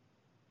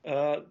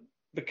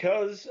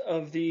 because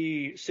of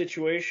the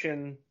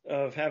situation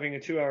of having a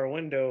 2-hour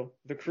window,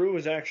 the crew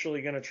was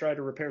actually going to try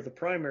to repair the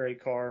primary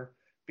car,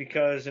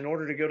 because in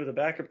order to go to the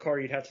backup car,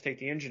 you'd have to take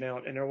the engine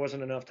out, and there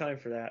wasn't enough time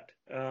for that.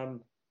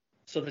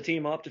 So the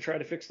team opted to try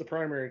to fix the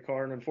primary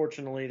car, and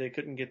unfortunately they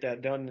couldn't get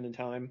that done in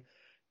time.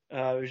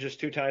 It was just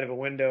too tight of a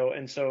window,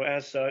 and so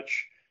as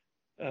such,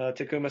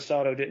 Takuma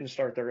Sato didn't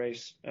start the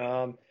race.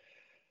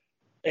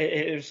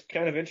 It was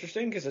kind of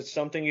interesting because it's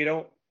something you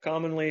don't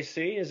commonly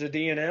see as a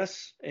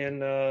DNS in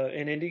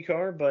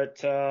IndyCar, but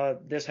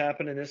this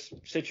happened in this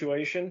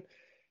situation.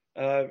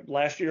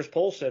 Last year's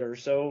pole sitter,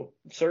 so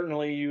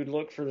certainly you'd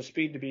look for the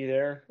speed to be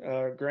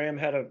there. Graham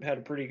had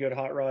a pretty good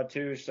hot rod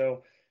too,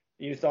 so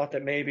you thought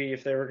that maybe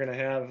if they were going to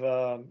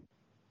have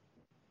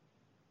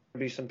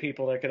be some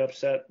people that could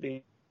upset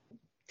the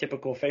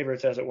typical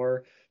favorites, as it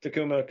were,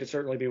 Takuma could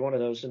certainly be one of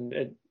those, and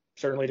it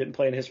certainly didn't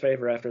play in his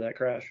favor after that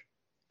crash.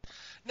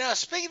 Now,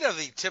 speaking of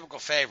the typical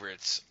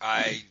favorites,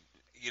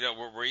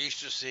 we're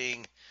used to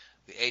seeing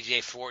the AJ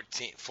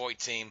Foyt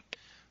team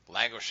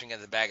languishing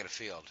at the back of the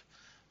field.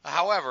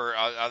 However,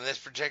 on this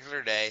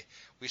particular day,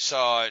 we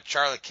saw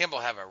Charlie Kimball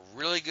have a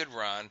really good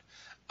run.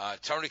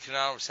 Tony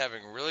Kanaan was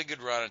having a really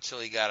good run until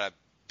he got a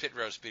pit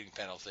road speeding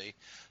penalty.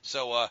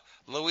 So,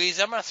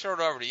 Louise, I'm going to throw it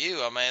over to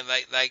you. I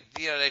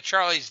mean,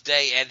 Charlie's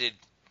day ended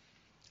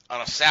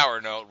on a sour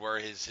note where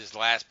his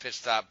last pit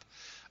stop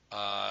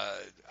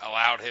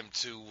allowed him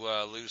to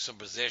lose some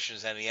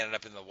positions, and he ended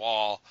up in the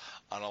wall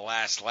on the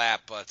last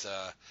lap. But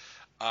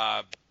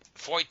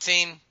Foyt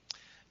team,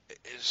 it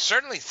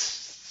certainly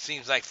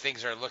seems like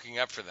things are looking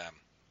up for them.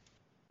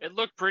 It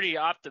looked pretty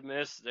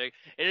optimistic.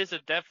 It is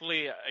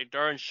definitely a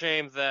darn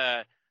shame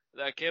that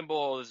that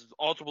Kimball is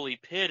ultimately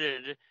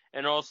pitted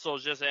and also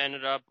just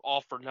ended up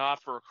all for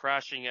naught for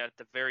crashing at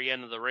the very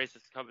end of the race,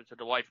 coming to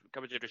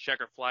the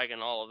checker flag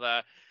and all of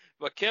that.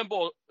 But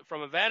Kimball,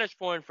 from a vantage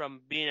point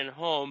from being at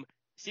home,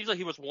 seems like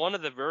he was one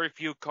of the very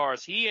few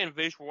cars. He and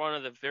Vish were one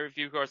of the very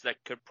few cars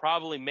that could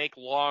probably make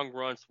long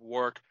runs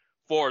work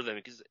for them.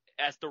 Because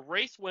as the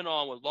race went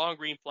on with long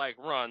green flag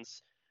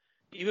runs,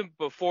 even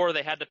before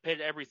they had to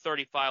pit every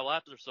 35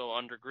 laps or so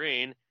under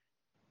green,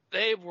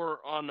 they were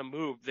on the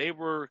move. They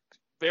were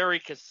very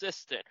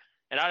consistent.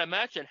 And I'd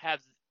imagine had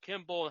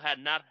Kimball had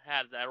not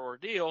had that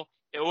ordeal,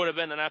 it would have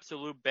been an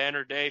absolute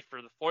banner day for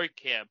the Foyt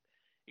camp.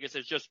 Because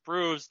it just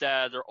proves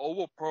that their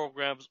oval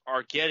programs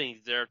are getting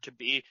there to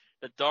be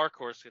the dark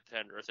horse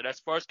contenders. And as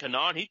far as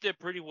Kanaan, he did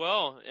pretty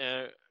well,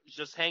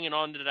 just hanging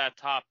on to that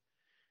top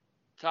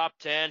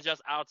 10,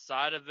 just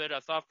outside of it. I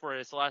thought for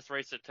his last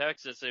race at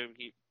Texas, it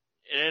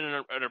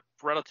ended in a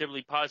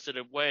relatively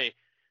positive way.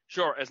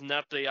 Sure, it's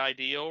not the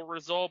ideal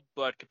result,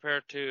 but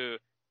compared to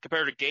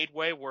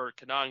Gateway, where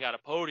Kanaan got a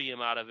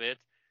podium out of it,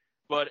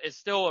 but it's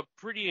still a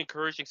pretty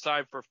encouraging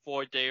sign for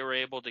Foyt. They were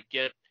able to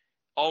get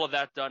all of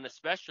that done,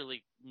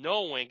 especially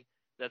knowing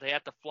that they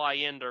had to fly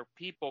in their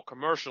people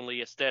commercially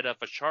instead of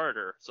a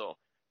charter. So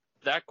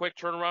that quick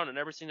turnaround and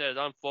everything that had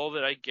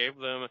unfolded, I gave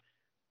them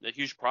the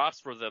huge props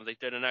for them. They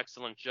did an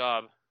excellent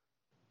job.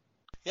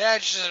 Yeah,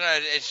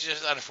 it's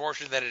just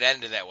unfortunate that it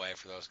ended that way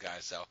for those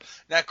guys. So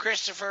now,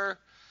 Christopher,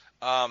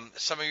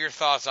 some of your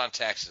thoughts on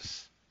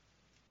Texas.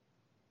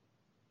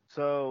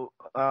 So,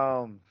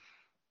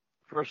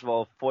 first of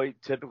all, Foyt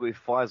typically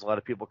flies a lot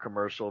of people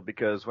commercial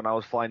because when I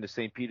was flying to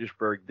St.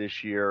 Petersburg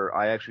this year,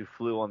 I actually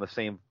flew on the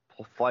same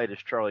flight as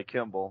Charlie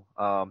Kimball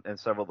and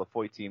several of the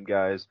Foyt team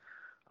guys.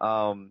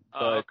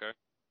 Okay.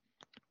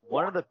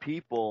 One of the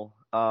people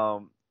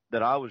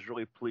that I was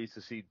really pleased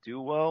to see do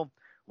well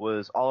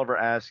was Oliver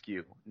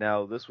Askew.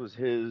 Now, this was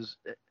him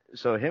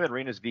and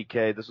Rinus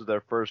VeeKay, this was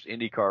their first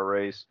IndyCar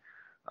race.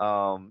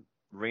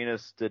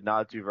 Rinus did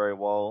not do very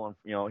well.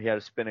 You know, he had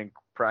a spin in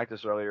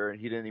practice earlier,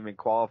 and he didn't even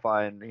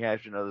qualify, and he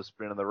had another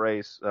spin in the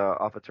race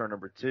off of turn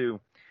number 2.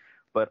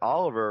 But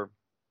Oliver,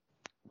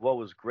 what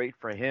was great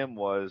for him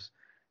was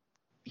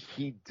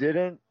he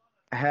didn't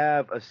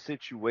have a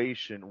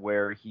situation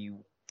where he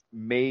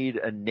made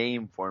a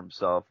name for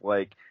himself,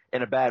 like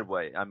in a bad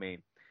way. I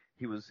mean,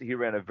 he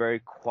ran a very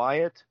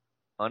quiet,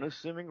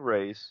 unassuming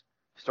race.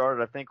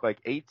 Started, I think,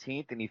 like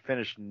 18th, and he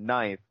finished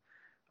 9th.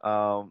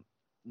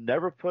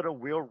 Never put a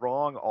wheel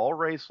wrong all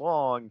race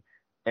long,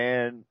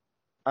 and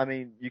I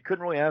mean, you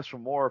couldn't really ask for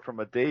more from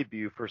a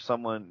debut for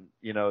someone,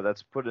 you know,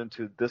 that's put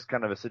into this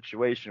kind of a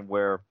situation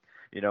where,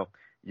 you know,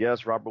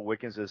 yes, Robert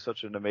Wickens did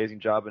such an amazing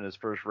job in his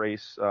first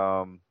race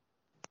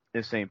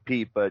in St.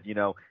 Pete, but, you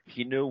know,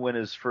 he knew when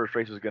his first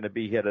race was going to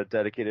be. He had a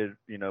dedicated,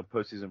 you know,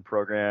 postseason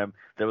program.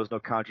 There was no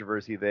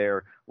controversy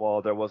there.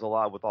 While there was a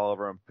lot with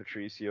Oliver and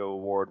Patricio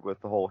Award with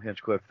the whole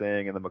Hinchcliffe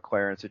thing and the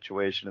McLaren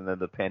situation and then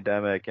the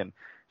pandemic and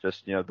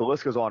just, you know, the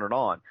list goes on and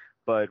on.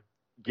 But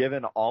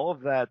given all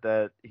of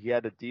that he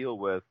had to deal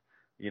with,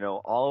 you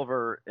know,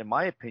 Oliver, in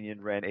my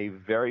opinion, ran a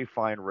very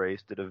fine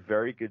race, did a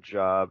very good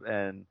job,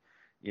 and,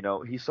 you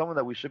know, he's someone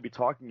that we should be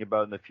talking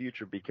about in the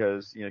future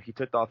because, you know, he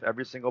ticked off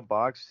every single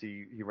box.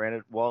 He ran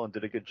it well and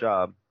did a good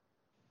job.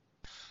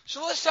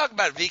 So let's talk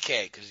about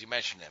VeeKay because you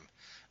mentioned him.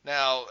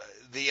 Now,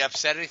 the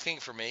upsetting thing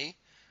for me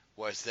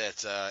was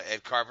that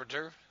Ed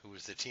Carpenter, who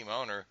was the team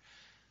owner,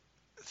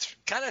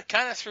 kind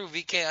of threw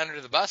VeeKay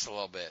under the bus a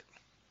little bit.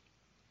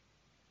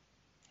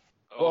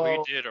 Oh,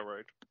 well, he did, all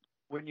right.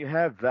 When you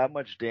have that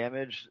much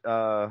damage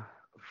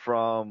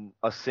from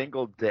a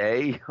single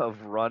day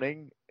of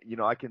running, you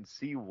know, I can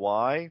see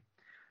why.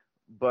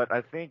 But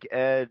I think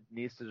Ed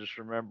needs to just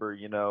remember,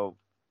 you know,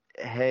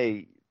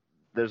 hey,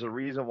 there's a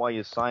reason why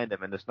you signed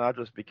him, and it's not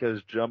just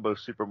because Jumbo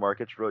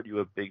Supermarkets wrote you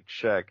a big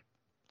check.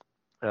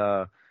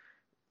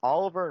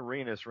 Oliver and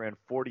Rinus ran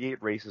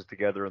 48 races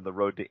together in the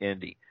road to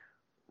Indy.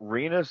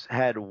 Rinus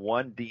had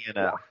one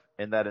DNF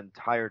in that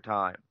entire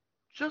time.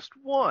 Just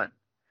one.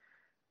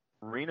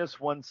 Rinus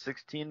won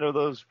 16 of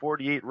those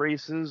 48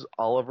 races.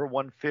 Oliver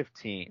won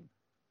 15.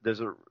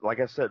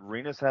 Like I said,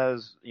 Rinus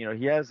has, you know,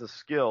 he has the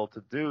skill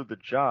to do the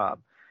job,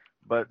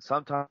 but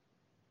sometimes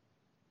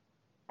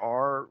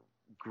are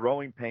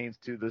growing pains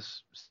to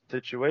this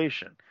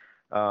situation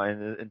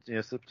and you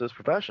know, this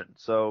profession.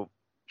 So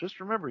just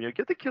remember, you know,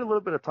 give the kid a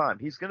little bit of time.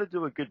 He's going to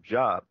do a good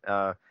job.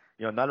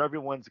 You know, not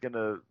everyone's going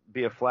to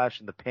be a flash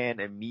in the pan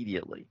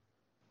immediately.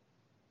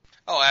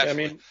 Oh,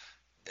 absolutely. I mean,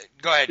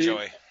 go ahead,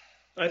 Joey.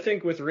 I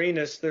think with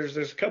Rinus, there's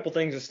a couple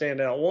things that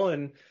stand out.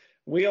 One,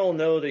 we all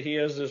know that he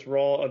has this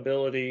raw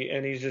ability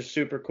and he's just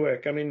super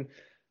quick. I mean,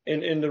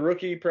 in the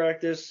rookie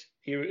practice,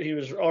 he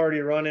was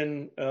already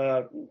running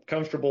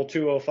comfortable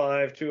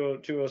 205,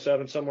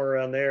 207, somewhere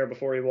around there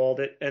before he walled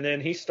it. And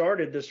then he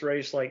started this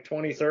race like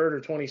 23rd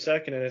or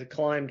 22nd and it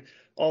climbed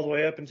all the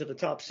way up into the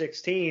top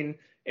 16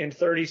 in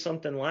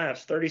 30-something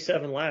laps,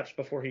 37 laps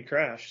before he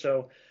crashed.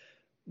 So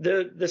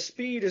the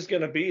speed is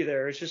going to be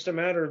there. It's just a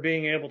matter of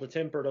being able to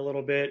temper it a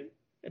little bit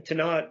to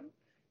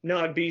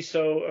not be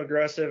so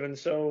aggressive and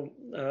so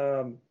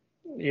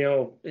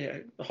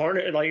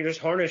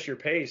harness your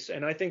pace.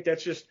 And I think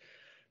that's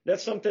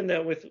something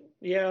that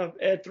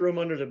Ed threw him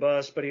under the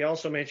bus, but he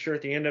also made sure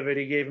at the end of it,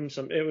 he gave him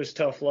it was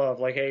tough love.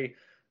 Like, hey,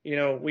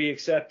 we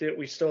accept it.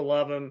 We still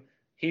love him.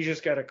 He's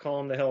just got to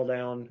calm the hell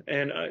down.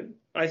 And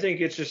I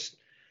think it's just,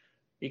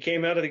 you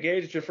came out of the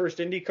gate. It's your first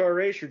IndyCar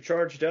race. You're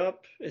charged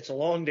up. It's a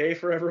long day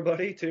for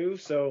everybody too.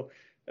 So,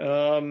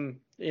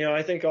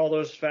 I think all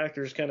those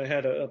factors kind of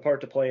had a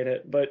part to play in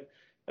it, but,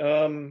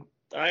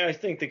 I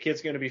think the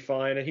kid's going to be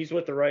fine, and he's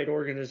with the right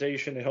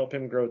organization to help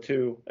him grow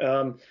too.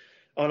 On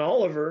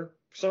Oliver,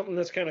 something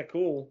that's kind of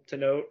cool to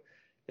note,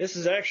 this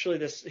is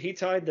actually he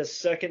tied the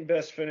second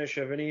best finish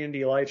of any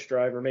Indy Lights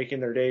driver making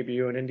their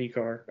debut in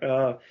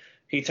IndyCar.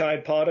 He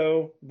tied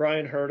Pato,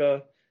 Brian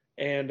Herta,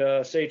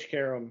 and Sage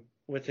Karam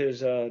with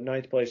his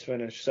ninth place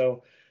finish.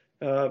 So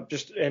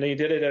and he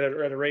did it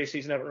at a race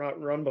he's never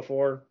run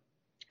before,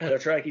 at a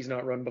track he's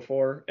not run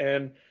before,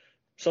 and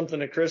something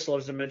that Chris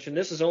loves to mention,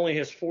 this is only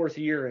his fourth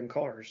year in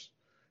cars.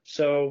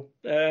 So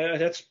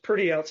that's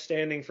pretty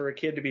outstanding for a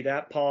kid to be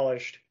that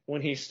polished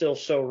when he's still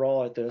so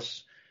raw at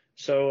this.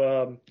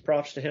 So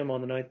props to him on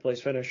the ninth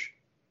place finish.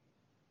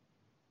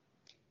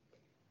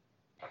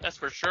 That's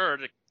for sure.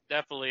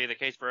 Definitely the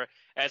case for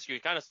Askew. He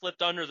kind of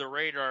slipped under the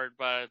radar,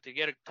 but to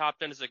get a top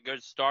 10 is a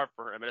good start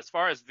for him. And as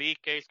far as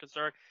VK is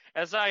concerned,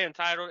 as I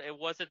entitled, it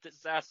was a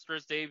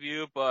disastrous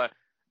debut, but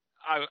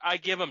I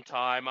give him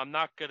time. I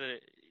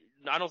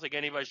don't think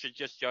anybody should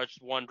just judge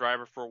one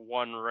driver for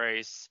one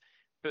race,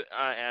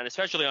 and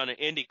especially on an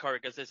IndyCar,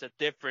 because it's a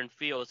different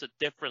field, it's a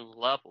different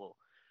level.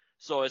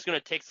 So it's going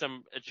to take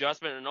some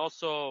adjustment, and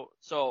also,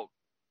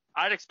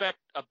 I'd expect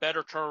a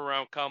better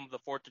turnaround come the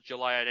 4th of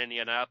July at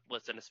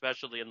Indianapolis, and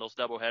especially in those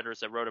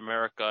doubleheaders at Road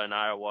America and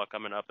Iowa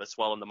coming up as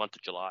well in the month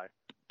of July.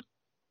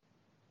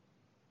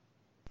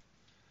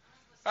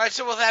 All right,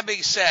 so with that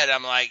being said,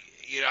 I'm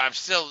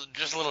still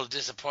just a little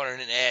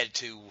disappointed in Ed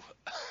to,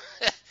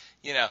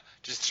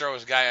 just throw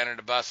his guy under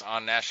the bus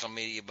on national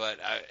media. But,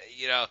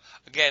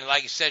 again,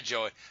 like you said,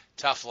 Joey,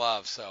 tough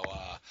love. So,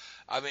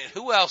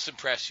 who else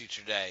impressed you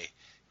today?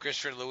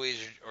 Christopher, Louise,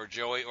 or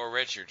Joey, or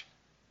Richard?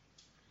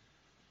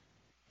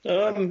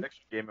 The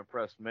next game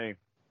impressed me.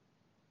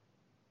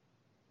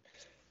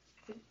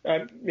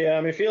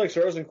 Felix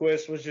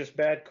Rosenqvist was just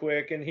bad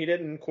quick, and he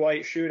didn't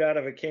quite shoot out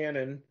of a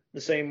cannon the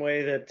same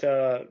way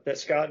that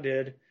Scott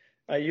did.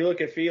 You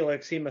look at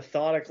Felix, he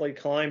methodically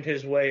climbed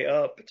his way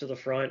up to the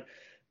front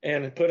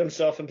and put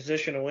himself in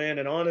position to win.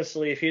 And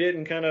honestly, if he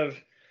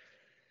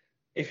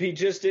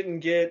just didn't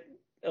get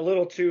a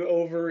little too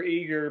over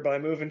eager by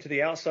moving to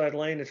the outside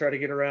lane to try to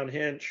get around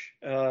Hinch,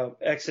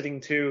 exiting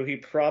 2, he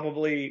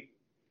probably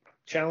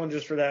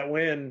challenges for that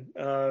win,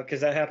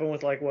 because that happened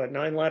with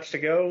 9 laps to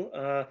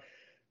go.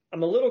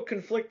 I'm a little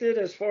conflicted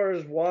as far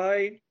as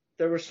why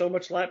there was so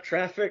much lap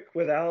traffic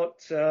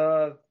without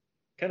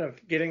kind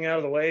of getting out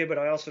of the way, but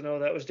I also know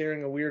that was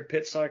during a weird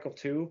pit cycle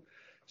too.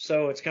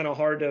 So it's kind of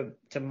hard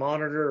to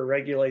monitor or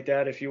regulate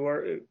that, if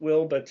you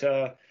will. But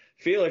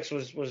Felix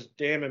was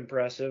damn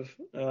impressive.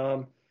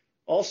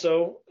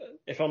 Also,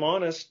 if I'm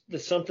honest,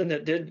 something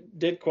that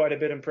did quite a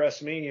bit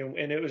impress me,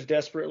 and it was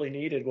desperately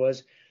needed,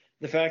 was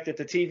the fact that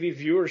the TV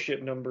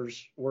viewership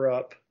numbers were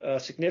up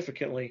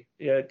significantly.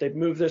 Yeah, they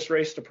moved this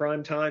race to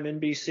prime time,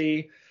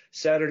 NBC,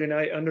 Saturday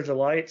night under the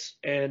lights,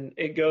 and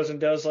it goes and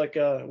does like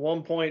a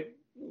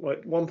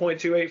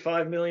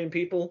 1.285 million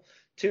people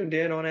tuned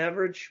in on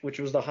average, which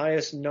was the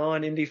highest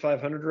non-Indy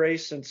 500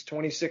 race since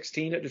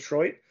 2016 at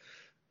Detroit.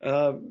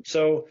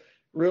 So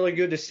really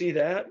good to see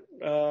that.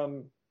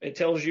 It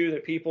tells you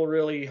that people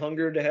really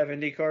hungered to have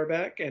IndyCar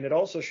back, and it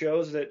also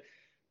shows that,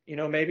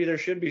 maybe there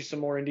should be some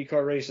more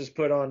IndyCar races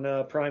put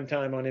on prime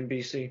time on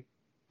NBC.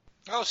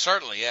 Oh,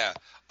 certainly, yeah.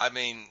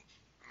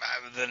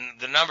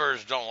 The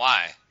numbers don't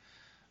lie.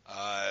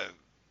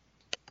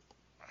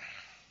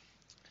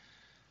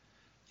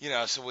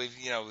 So we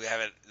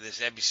have this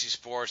NBC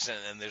Sports,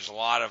 and there's a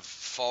lot of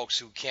folks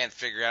who can't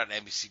figure out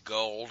NBC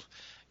Gold,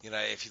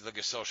 if you look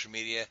at social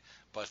media,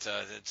 but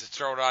to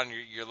throw it on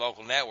your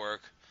local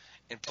network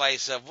in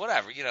place of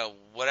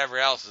whatever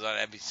else is on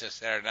NBC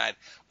Saturday night,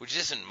 which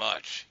isn't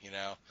much,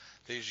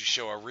 They usually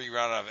show a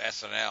rerun of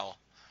SNL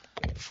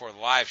before the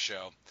live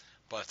show.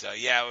 But,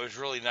 it was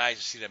really nice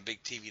to see them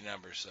big TV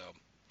numbers. So,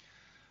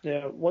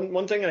 yeah,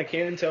 one thing I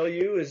can tell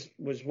you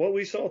was what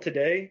we saw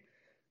today.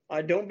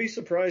 I don't be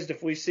surprised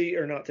if we see,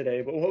 or not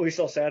today, but what we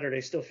saw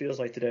Saturday still feels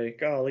like today.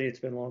 Golly, it's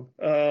been long.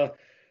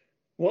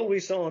 What we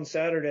saw on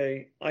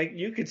Saturday,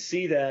 you could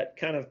see that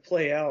kind of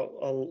play out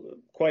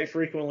quite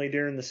frequently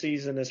during the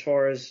season as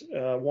far as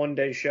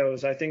one-day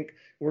shows. I think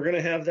we're going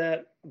to have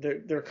that.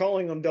 They're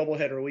calling them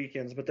doubleheader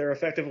weekends, but they're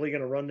effectively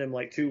going to run them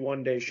like 2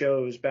 one-day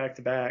shows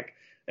back-to-back,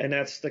 and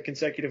that's the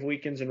consecutive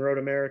weekends in Road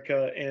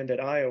America and at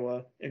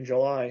Iowa in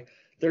July.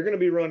 They're going to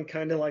be run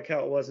kind of like how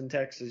it was in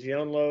Texas. You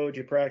unload,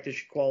 you practice,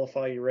 you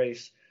qualify, you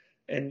race,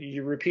 and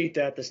you repeat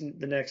that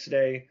the next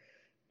day.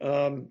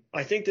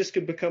 I think this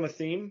could become a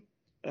theme.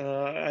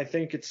 I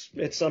think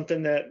it's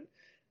something that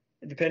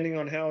depending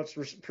on how it's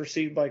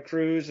perceived by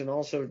crews, and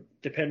also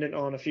dependent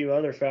on a few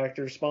other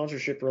factors,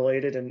 sponsorship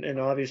related, and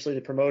obviously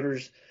the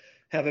promoters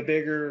have a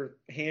bigger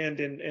hand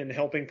in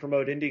helping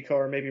promote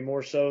IndyCar, maybe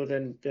more so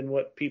than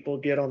what people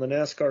get on the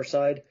NASCAR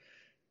side,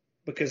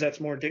 because that's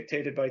more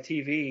dictated by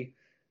TV.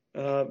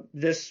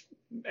 This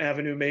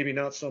avenue, maybe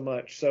not so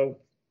much. So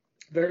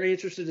very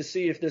interested to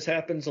see if this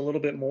happens a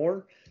little bit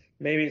more.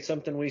 Maybe it's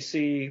something we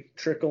see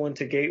trickle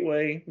into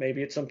Gateway.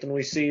 Maybe it's something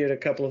we see at a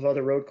couple of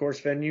other road course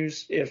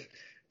venues. If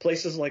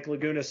places like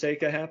Laguna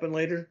Seca happen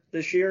later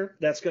this year,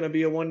 that's going to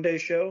be a one-day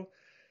show.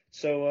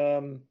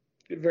 So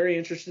very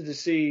interested to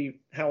see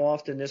how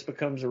often this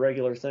becomes a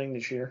regular thing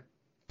this year.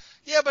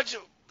 Yeah, but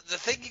the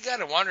thing you got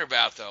to wonder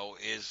about, though,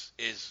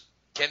 is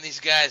can these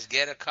guys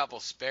get a couple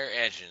spare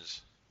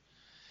engines?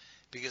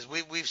 Because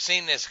we've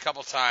seen this a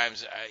couple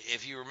times.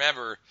 If you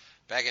remember,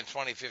 back in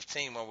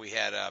 2015 when we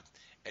had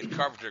Ed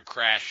Carpenter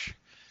crash,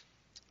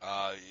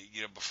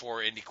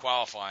 before Indy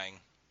qualifying,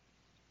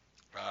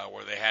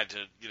 where they had to,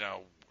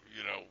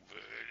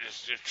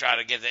 just try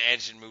to get the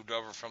engine moved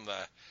over from the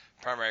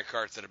primary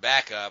car to the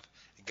backup.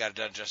 It got it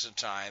done just in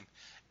time,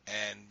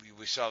 and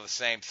we saw the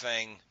same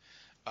thing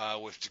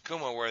with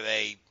Takuma, where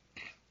they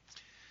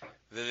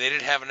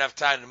didn't have enough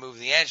time to move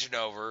the engine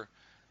over,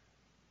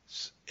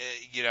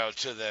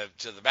 to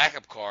the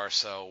backup car.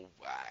 So,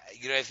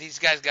 if these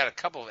guys got a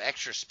couple of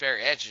extra spare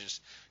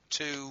engines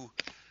to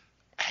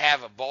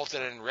have it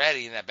bolted and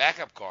ready in that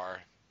backup car,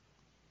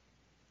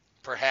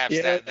 perhaps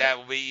that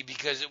will be,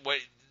 because what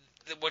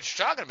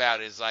you're talking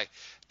about is like,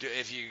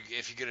 if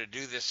you're going to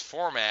do this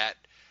format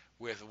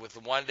with the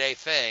one-day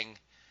thing,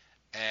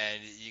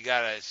 and you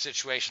got a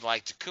situation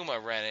like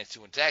Takuma ran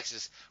into in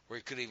Texas where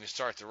he couldn't even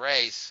start the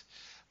race,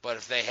 but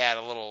if they had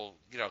a little,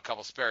 a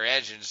couple spare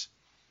engines,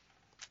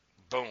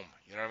 boom,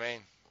 you know what I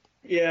mean?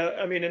 Yeah,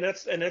 I mean, and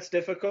that's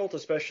difficult,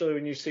 especially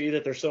when you see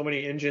that there's so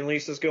many engine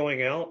leases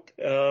going out.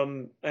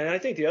 And I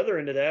think the other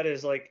end of that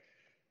is like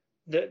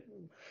that.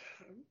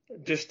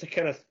 Just to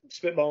kind of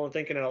spitball and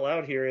thinking out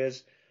loud here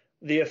is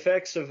the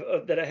effects of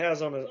that it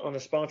has on a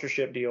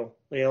sponsorship deal.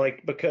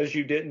 Like because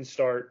you didn't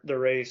start the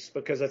race,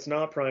 because that's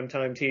not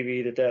primetime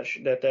TV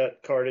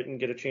that car didn't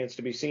get a chance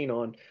to be seen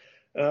on.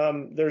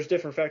 There's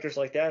different factors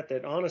like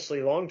that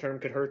honestly long term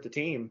could hurt the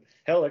team.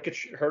 Hell, it could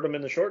hurt them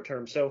in the short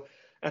term. So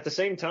at the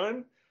same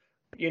time,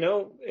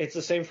 it's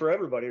the same for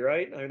everybody,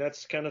 right? I mean,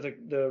 that's kind of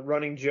the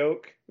running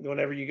joke.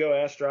 Whenever you go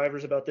ask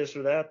drivers about this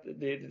or that,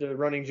 the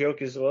running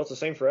joke is, well, it's the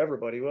same for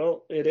everybody.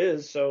 Well, it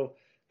is. So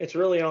it's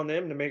really on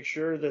them to make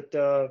sure that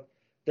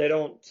they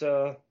don't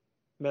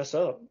mess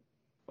up,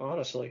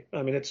 honestly.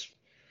 I mean,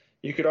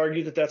 you could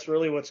argue that that's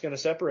really what's going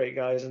to separate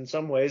guys in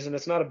some ways, and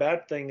it's not a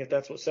bad thing if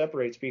that's what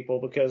separates people,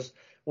 because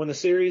when the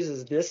series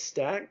is this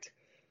stacked,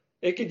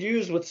 it could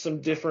use with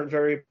some different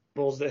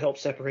variables that help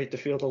separate the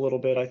field a little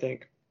bit, I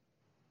think.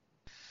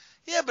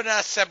 Yeah, but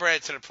not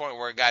separated to the point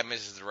where a guy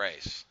misses the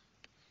race.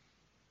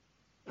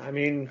 I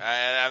mean,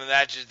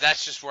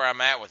 that's just where I'm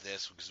at with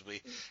this, because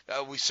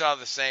we saw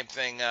the same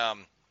thing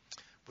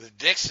with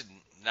Dixon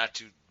not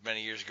too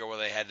many years ago, where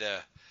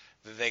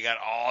they got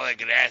all that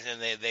gas, and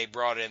they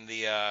brought in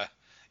the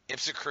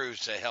IMSA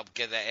crews to help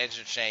get that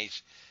engine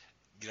changed,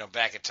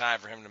 back in time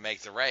for him to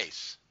make the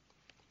race.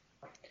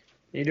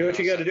 You do what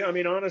you got to do. I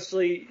mean,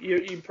 honestly,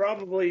 you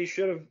probably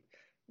should have.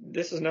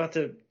 This is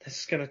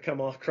going to come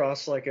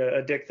across like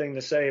a dick thing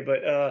to say,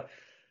 but,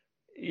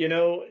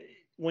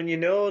 when you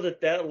know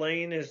that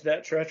lane is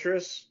that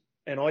treacherous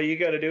and all you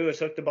got to do is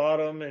hook the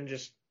bottom and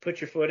just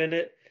put your foot in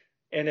it.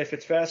 And if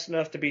it's fast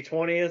enough to be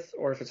 20th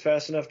or if it's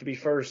fast enough to be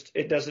first,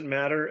 it doesn't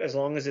matter as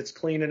long as it's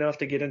clean enough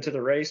to get into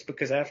the race,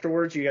 because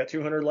afterwards you got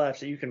 200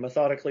 laps that you can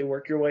methodically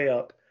work your way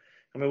up.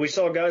 I mean, we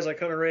saw guys like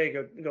Hunter Ray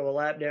go a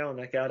lap down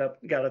that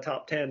got a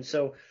top 10.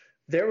 So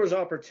there was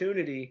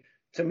opportunity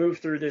to move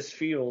through this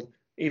field.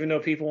 Even though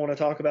people want to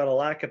talk about a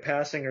lack of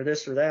passing or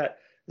this or that,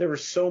 there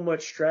was so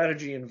much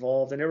strategy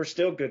involved, and there was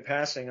still good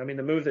passing. I mean,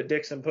 the move that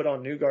Dixon put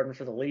on Newgarden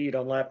for the lead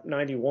on lap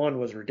 91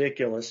 was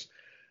ridiculous.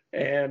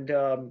 And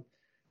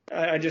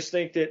I just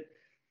think that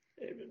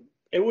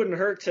it wouldn't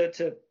hurt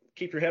to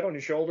keep your head on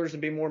your shoulders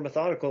and be more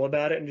methodical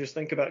about it and just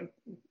think about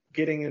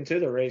getting into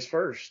the race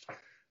first,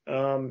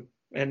 and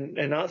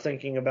not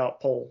thinking about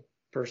pole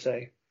per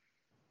se.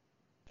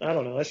 I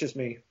don't know. That's just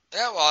me.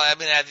 Yeah, well, I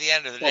mean, at the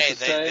end of the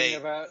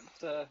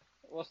day,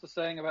 what's the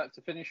saying about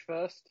to finish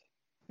first?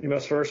 You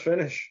must first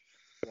finish.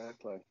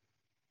 Exactly.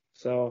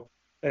 So,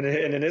 and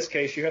in this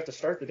case, you have to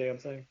start the damn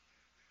thing.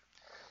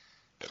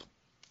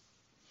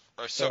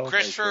 So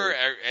Christopher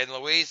and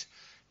Louise,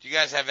 do you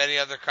guys have any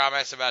other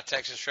comments about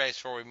Texas race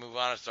before we move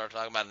on and start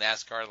talking about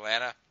NASCAR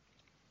Atlanta?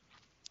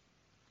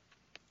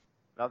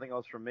 Nothing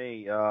else from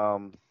me.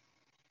 Glad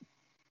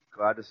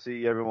to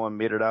see everyone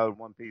made it out in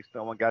one piece.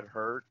 No one got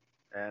hurt,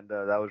 and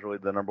that was really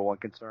the number one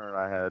concern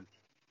I had.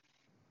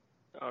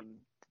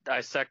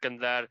 I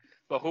second that.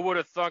 But who would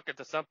have thought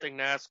that something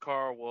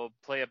NASCAR will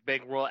play a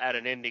big role at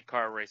an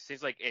IndyCar race?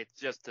 Seems like it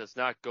just does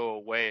not go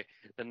away,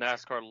 the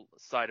NASCAR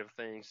side of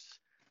things.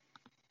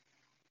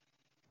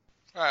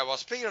 All right, well,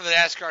 speaking of the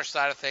NASCAR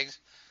side of things,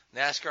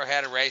 NASCAR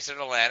had a race at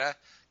Atlanta.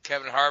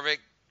 Kevin Harvick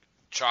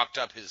chalked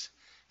up his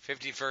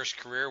 51st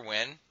career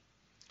win.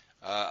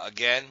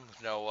 Again,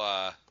 with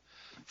no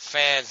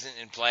fans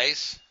in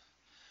place.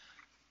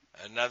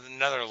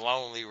 Another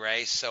lonely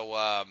race.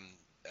 So,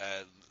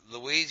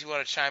 Louise, you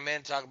want to chime in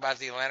and talk about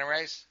the Atlanta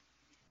race?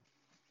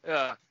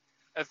 Yeah,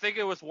 I think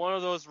it was one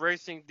of those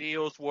racing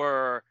deals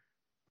where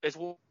it's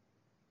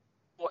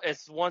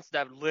ones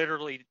that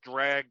literally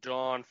dragged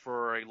on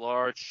for a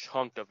large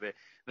chunk of it.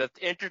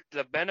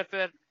 The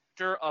benefit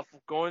of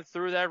going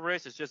through that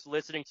race is just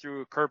listening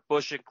through Kurt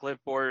Busch and Clint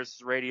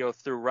Bowyer's radio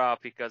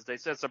throughout, because they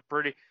said some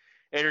pretty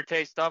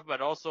entertaining stuff,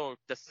 but also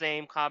the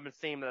same common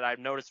theme that I've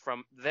noticed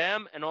from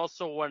them, and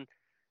also when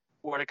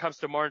it comes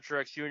to Martin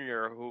Truex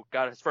Jr., who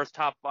got his first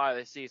top 5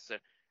 of the season.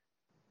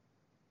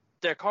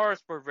 Their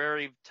cars were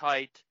very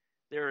tight.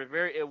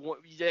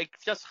 They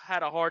just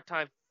had a hard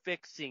time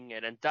fixing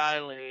it and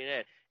dialing it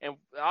in. And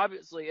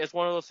obviously, it's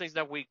one of those things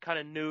that we kind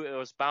of knew it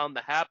was bound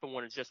to happen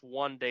when it's just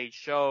one-day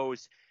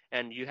shows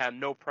and you have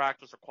no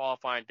practice or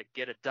qualifying to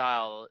get it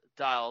dialed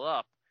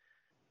up.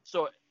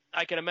 So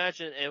I can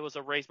imagine it was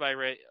a race by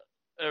race.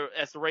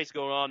 As the race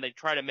going on, they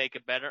try to make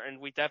it better, and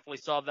we definitely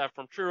saw that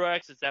from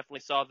Truex. It's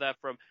definitely saw that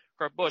from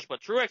Kurt Busch.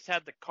 But Truex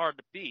had the car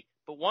to beat.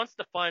 But once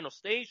the final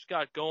stage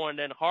got going,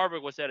 then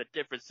Harvick was at a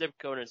different zip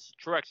code, and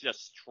Truex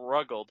just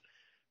struggled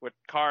with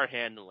car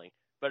handling.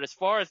 But as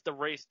far as the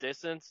race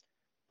distance,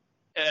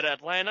 at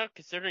Atlanta,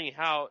 considering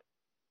how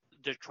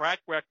the track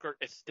record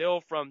is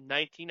still from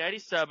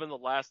 1997, the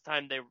last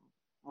time they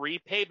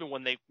repaved it,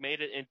 when they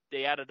made it, and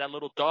they added that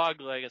little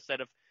dog leg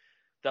instead of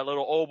that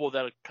little oval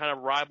that kind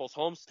of rivals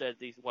Homestead,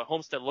 what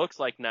Homestead looks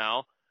like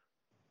now,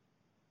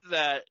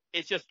 that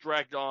it just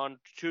dragged on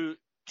too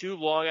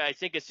long. I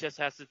think it just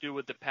has to do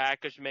with the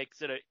package,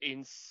 makes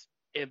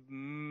it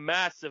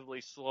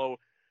massively slow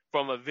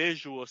from a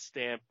visual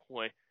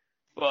standpoint.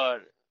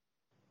 But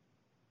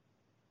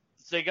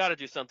they got to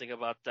do something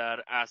about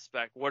that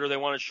aspect. Whether they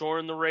want to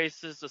shorten the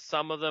races,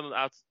 some of them,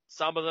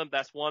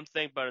 that's one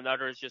thing, but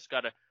another is just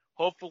got to,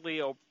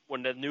 hopefully,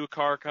 when the new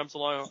car comes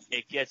along,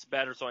 it gets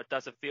better so it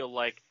doesn't feel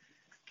like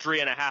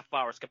 3.5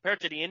 hours.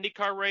 Compared to the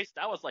IndyCar race,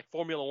 that was like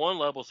Formula One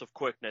levels of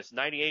quickness,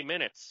 98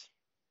 minutes.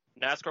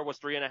 NASCAR was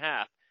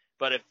 3.5,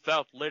 but it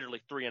felt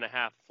literally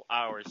 3.5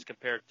 hours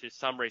compared to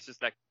some races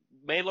that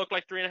may look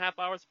like 3.5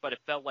 hours, but it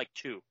felt like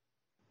 2.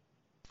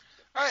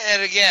 All right,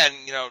 and again,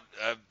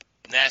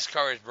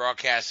 NASCAR is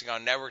broadcasting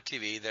on network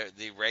TV.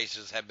 The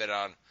races have been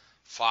on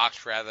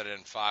Fox rather than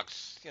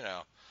Fox,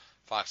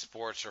 Fox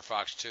Sports or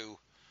Fox 2.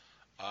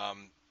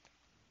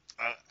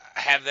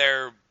 Have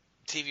their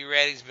TV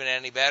ratings been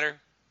any better?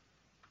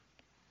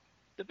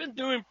 They've been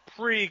doing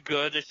pretty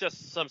good. It's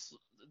just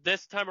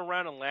this time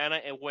around Atlanta,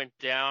 it went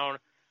down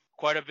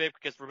quite a bit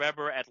because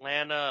remember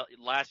Atlanta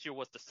last year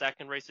was the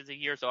second race of the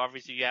year, so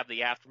obviously you have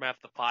the aftermath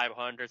of the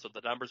 500, so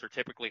the numbers are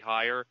typically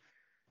higher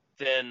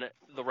than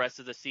the rest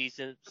of the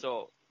season.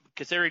 So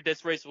considering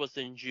this race was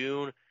in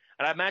June,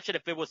 and I imagine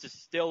if it was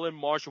still in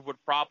March, it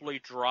would probably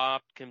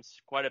drop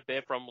quite a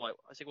bit from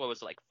I think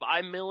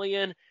 5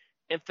 million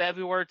in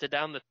February to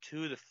down to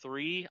 2 to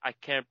 3. I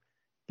can't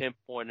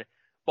pinpoint it.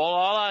 But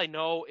all I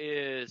know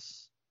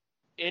is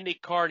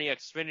IndyCar and the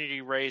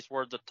Xfinity race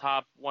were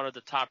one of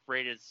the top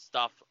rated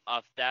stuff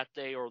of that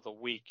day or the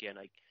weekend.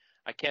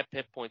 I can't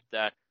pinpoint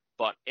that,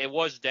 but it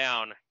was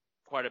down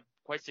quite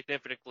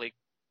significantly.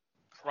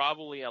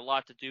 Probably a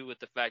lot to do with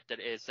the fact that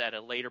it's at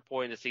a later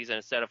point in the season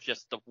instead of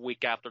just the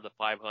week after the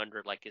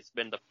 500 like it's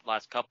been the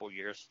last couple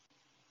years.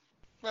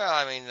 Well,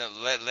 I mean,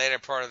 the later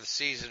part of the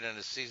season, and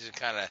the season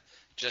kind of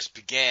just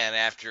began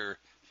after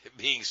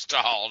being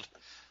stalled.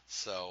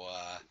 So,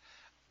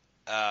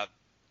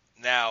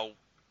 now,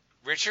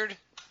 Richard?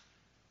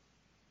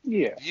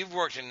 Yeah. You've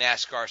worked in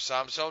NASCAR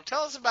some, so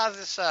tell us about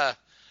this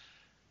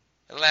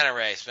Atlanta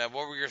race, man.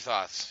 What were your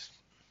thoughts?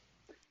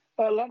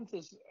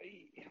 Atlanta's...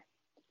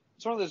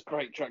 It's one of those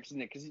great tracks,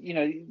 isn't it? Because,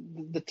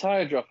 the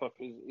tyre drop-off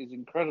is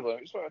incredible.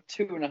 It's about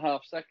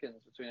 2.5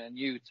 seconds between a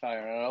new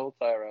tyre and an old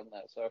tyre on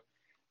there. So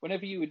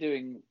whenever you were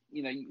doing,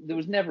 there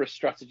was never a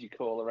strategy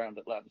call around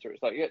Atlanta.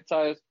 It's like, get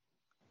tyres.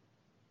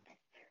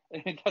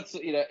 And that's,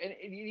 and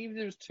even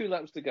there was 2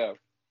 laps to go,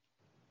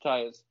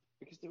 tyres,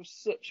 because there was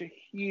such a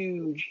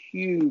huge,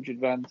 huge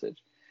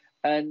advantage.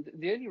 And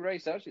the only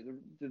race, actually,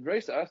 the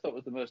race that I thought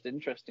was the most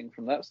interesting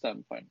from that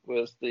standpoint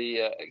was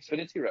the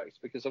Xfinity race,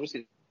 because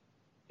obviously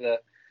they're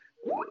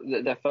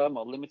far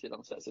more limited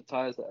on sets of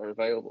tyres that are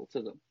available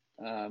to them.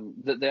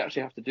 That they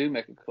actually have to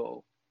make a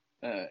call.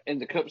 In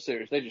the Cup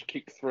Series, they just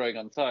keep throwing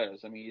on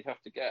tyres. I mean, you'd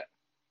have to get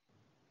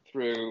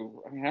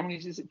through, how many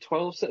is it?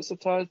 12 sets of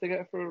tyres they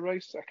get for a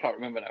race? I can't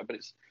remember now, but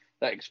it's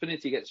that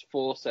Xfinity gets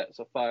 4 sets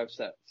or 5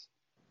 sets.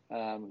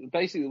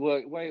 Basically,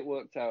 the way it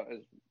worked out as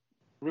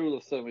rule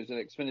of thumb is in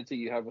Xfinity,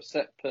 you have a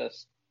set per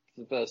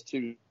the first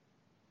 2,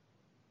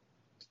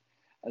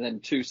 and then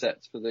 2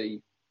 sets for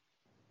the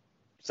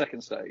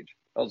second stage.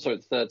 Oh, sorry,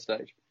 the third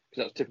stage,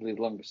 because that's typically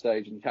the longest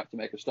stage, and you'd have to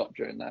make a stop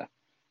during there.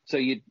 So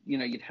you'd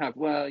have,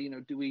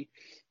 do we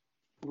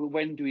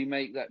when do we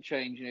make that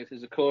change? If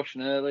there's a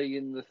caution early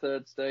in the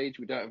third stage,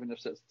 we don't have enough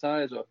sets of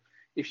tyres, or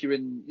if you're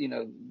in,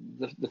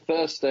 the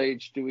first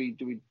stage, do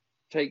we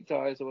take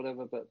tyres or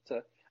whatever? But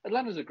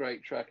Atlanta's a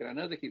great track, and I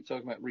know they keep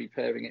talking about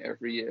repaving it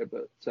every year,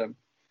 but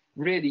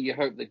really you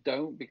hope they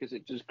don't, because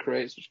it just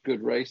creates such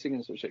good racing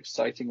and such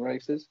exciting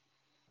races.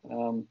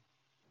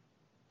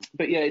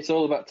 But yeah, it's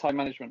all about time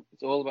management.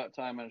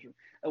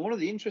 And one of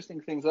the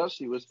interesting things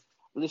actually was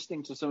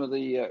listening to some of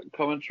the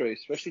commentary,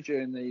 especially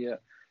during the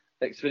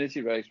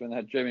Xfinity race when they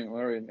had Jamie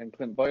McMurray and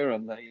Clint Boyer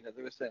on there.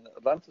 They were saying that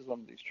Atlanta's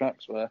one of these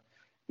tracks where,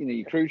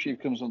 your crew chief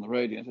comes on the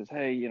radio and says,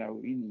 hey,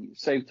 you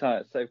save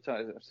tyres,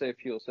 save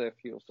fuel. So,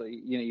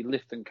 you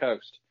lift and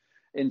coast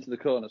into the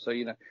corner. So,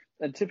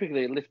 and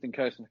typically a lift and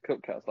coast in a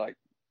cup car is like,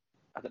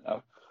 I don't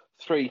know,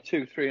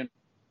 300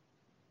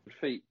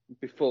 feet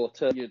before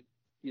turn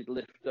you'd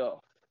lift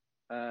off.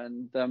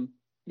 And,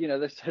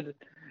 they said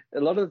a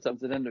lot of the times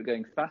they'd end up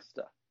going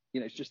faster.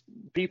 It's just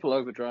people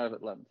overdrive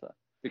Atlanta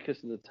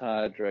because of the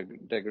tyre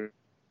degradation.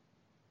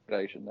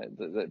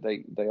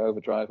 They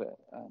overdrive it.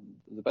 And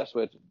the best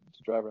way to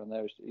drive around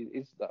there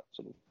is that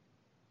sort of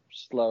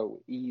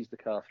slow, ease the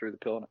car through the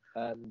corner.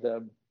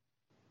 And,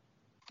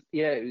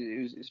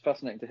 it's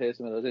fascinating to hear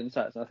some of those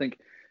insights. And I think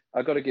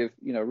I've got to give,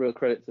 real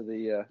credit to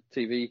the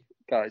TV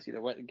guys.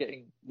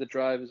 Getting the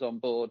drivers on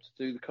board to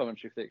do the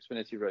commentary for the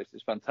Xfinity race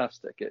is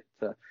fantastic.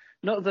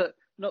 Not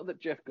that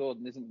Jeff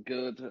Gordon isn't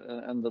good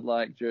and the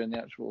like during the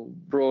actual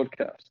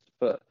broadcast,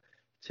 but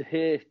to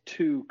hear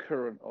two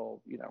current, or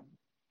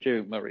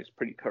Joe Murray's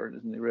pretty current,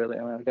 isn't he? Really,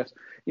 I guess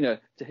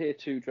to hear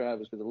two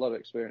drivers with a lot of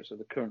experience with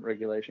the current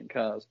regulation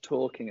cars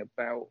talking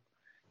about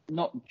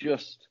not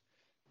just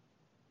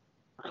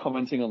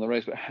commenting on the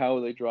race, but how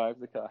they drive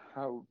the car,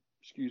 how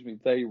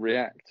they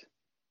react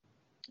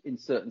in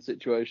certain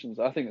situations.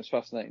 I think it's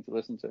fascinating to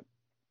listen to.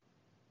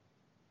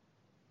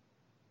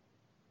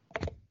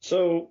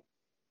 So,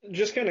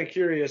 just kind of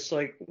curious,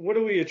 what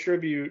do we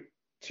attribute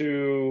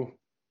to?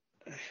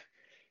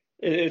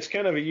 It's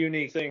kind of a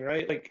unique thing,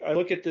 right? I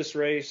look at this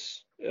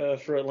race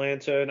for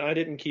Atlanta, and I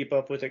didn't keep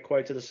up with it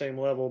quite to the same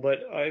level,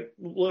 but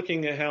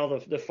looking at how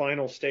the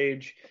final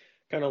stage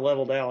kind of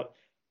leveled out,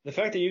 the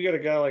fact that you got a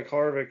guy like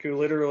Harvick who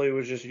literally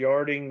was just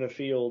yarding the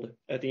field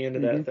at the end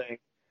of that thing,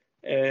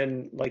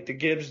 and the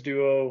Gibbs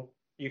duo,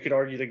 you could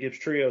argue the Gibbs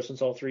trio,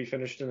 since all three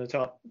finished in the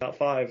top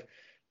five,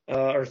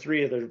 or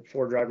three of the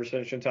four drivers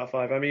finished in top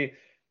five. I mean,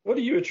 what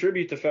do you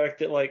attribute the fact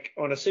that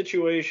on a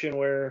situation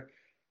where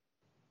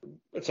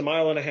it's a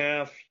mile and a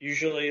half,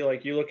 usually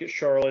you look at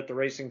Charlotte, the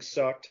racing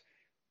sucked,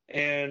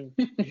 and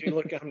you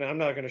look, I'm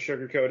not going to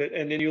sugarcoat it,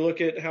 and then you look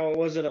at how it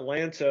was in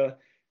Atlanta,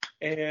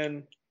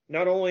 and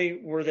not only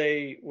was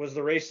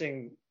the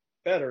racing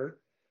better,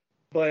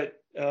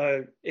 but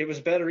it was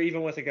better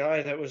even with a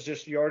guy that was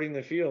just yarding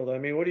the field. I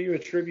mean, what do you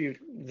attribute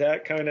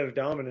that kind of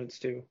dominance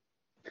to?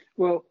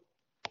 Well,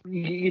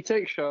 you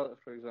take Charlotte,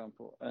 for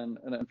example, and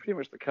pretty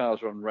much the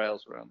cars are on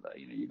rails around there.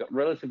 You've got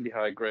relatively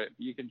high grip.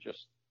 You can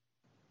just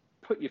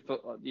put your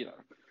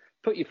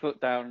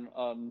foot down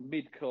on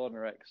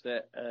mid-corner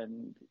exit,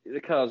 and the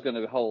car's going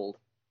to hold.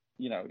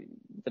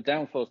 The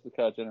downforce of the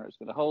car generator is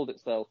going to hold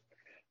itself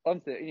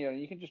onto it.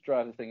 You can just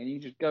drive the thing, and you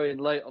just go in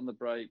late on the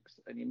brakes,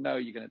 and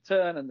you're going to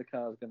turn, and the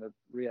car's going to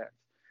react.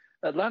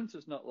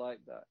 Atlanta's not like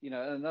that,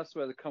 and that's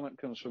where the comment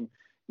comes from.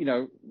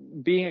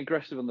 Being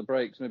aggressive on the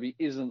brakes maybe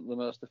isn't the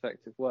most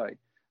effective way.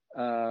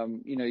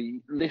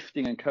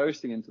 Lifting and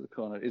coasting into the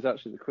corner is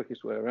actually the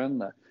quickest way around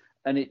there.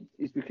 And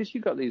it's because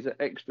you've got these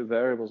extra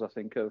variables, I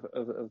think, of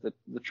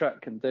the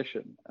track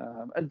condition.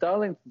 And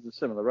Darlington's a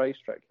similar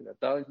racetrack.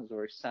 Darlington's a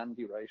very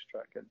sandy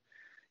racetrack, and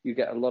you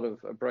get a lot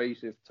of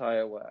abrasive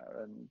tyre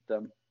wear.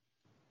 And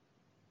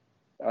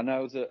I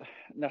know that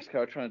NASCAR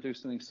are trying to do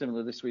something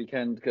similar this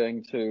weekend,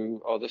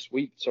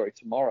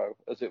 tomorrow,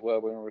 as it were,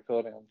 when we're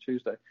recording on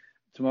Tuesday.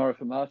 Tomorrow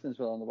for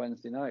Martinsville on the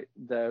Wednesday night,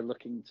 they're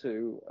looking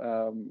to,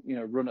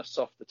 run a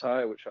softer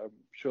tyre, which I'm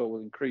sure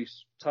will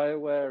increase tyre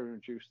wear and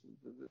reduce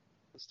the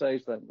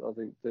stage length or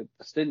the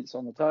stints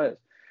on the tyres.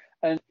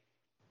 And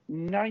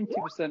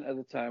 90% of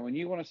the time, when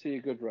you want to see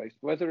a good race,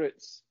 whether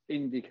it's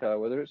IndyCar,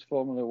 whether it's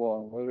Formula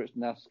One, whether it's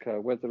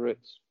NASCAR, whether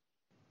it's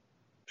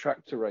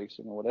tractor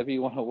racing or whatever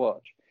you want to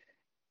watch,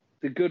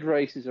 the good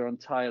races are on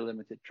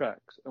tyre-limited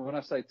tracks. And when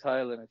I say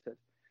tyre-limited,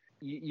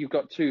 you've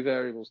got two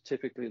variables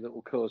typically that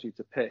will cause you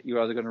to pit.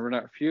 You're either going to run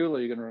out of fuel or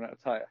you're going to run out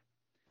of tyre.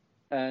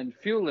 And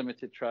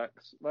fuel-limited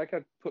tracks, like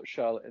I'd put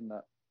Charlotte in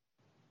that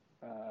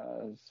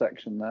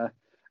section there,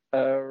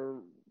 are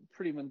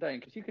pretty mundane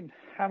because you can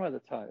hammer the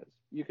tyres.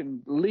 You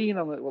can lean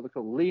on what they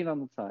call lean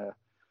on the tyre,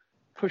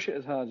 push it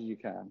as hard as you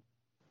can,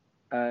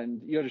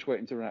 and you're just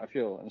waiting to run out of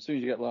fuel. And as soon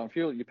as you get low on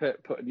fuel, you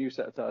put a new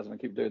set of tyres on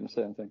and keep doing the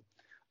same thing.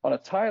 On a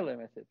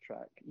tyre-limited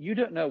track, you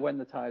don't know when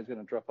the tyre is going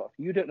to drop off.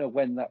 You don't know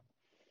when that.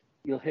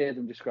 You'll hear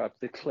them describe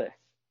the cliff.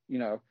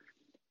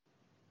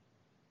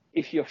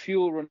 If your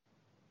fuel runs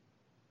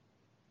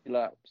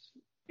laps,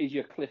 is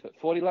your cliff at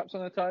 40 laps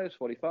on the tyres,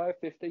 45,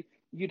 50?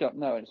 You don't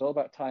know. It's all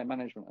about tyre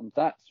management, and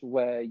that's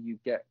where you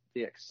get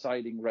the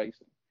exciting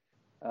racing.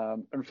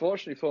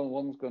 Unfortunately, Formula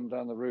One's gone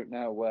down the route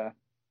now where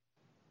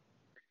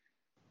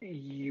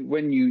they've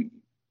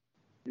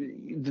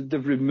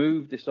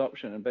removed this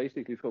option, and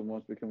basically Formula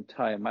One's become a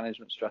tyre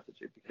management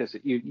strategy because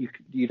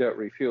you don't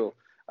refuel.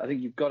 I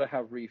think you've got to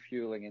have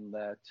refueling in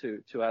there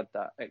to add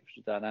that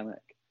extra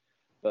dynamic.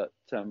 But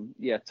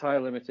tyre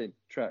limited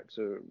tracks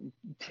are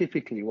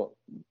typically what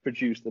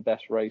produce the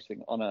best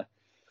racing on a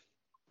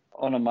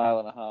mile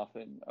and a half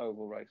in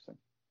oval racing.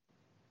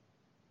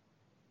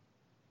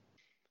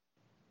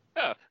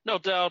 Yeah, no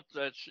doubt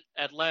that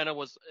Atlanta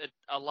was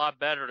a lot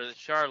better than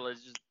Charlotte.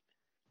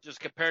 Just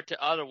compared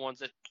to other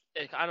ones,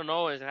 I don't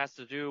know. It has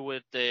to do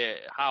with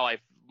how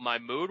my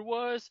mood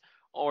was,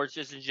 or it's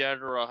just in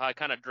general how I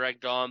kind of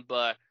dragged on.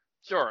 But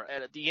sure,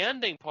 at the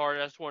ending part,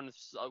 that's when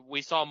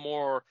we saw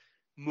more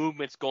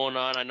movements going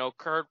on. I know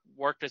Kurt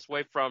worked his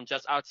way from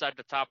just outside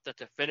the top 10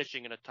 to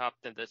finishing in the top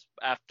 10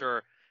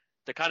 after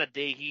the kind of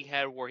day he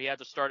had where he had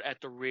to start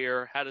at the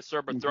rear, had to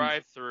serve a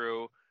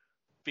drive-through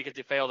because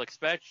he failed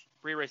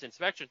pre-race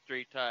inspection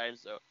 3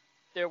 times. So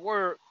there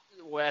were,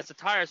 as the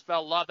tires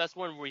fell off, that's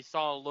when we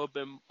saw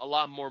a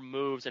lot more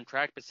moves and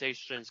track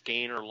positions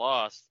gained or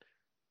lost.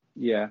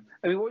 Yeah.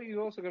 I mean, what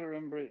you also got to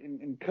remember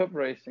in Cup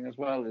racing as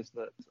well is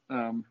that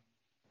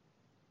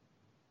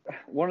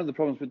one of the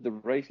problems with the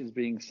races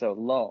being so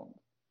long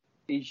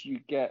is you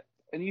get,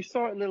 and you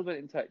saw it a little bit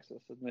in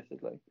Texas,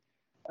 admittedly,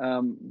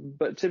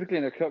 but typically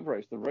in a Cup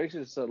race, the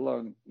races are so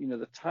long,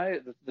 the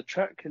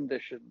track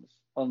conditions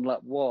on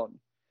lap 1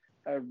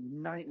 are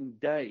night and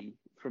day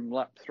from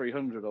lap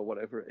 300 or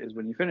whatever it is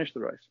when you finish the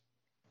race.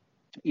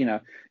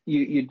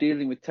 You're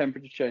dealing with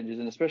temperature changes,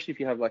 and especially if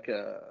you have like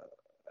a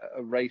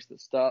race that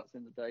starts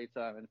in the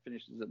daytime and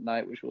finishes at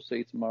night, which we'll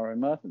see tomorrow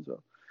in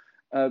Martinsville.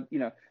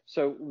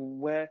 So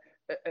where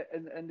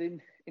and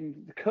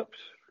in the Cup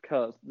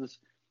cars, there's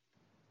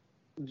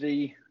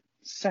the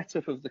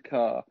setup of the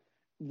car.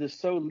 There's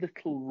so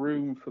little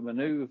room for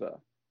manoeuvre,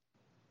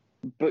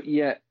 but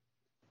yet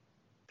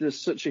there's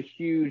such a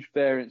huge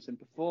variance in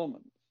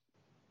performance.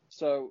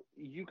 So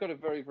you've got a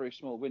very, very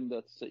small window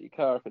to set your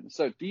car up in.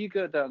 So do you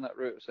go down that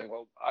route of saying,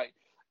 well,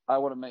 I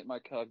want to make my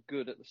car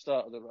good at the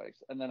start of the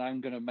race, and then I'm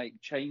going to make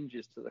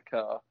changes to the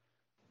car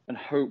and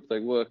hope they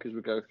work as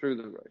we go through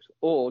the race?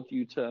 Or do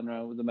you turn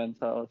around with the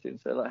mentality and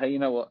say, like, hey, you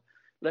know what?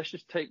 Let's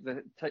just take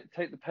the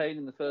pain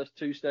in the first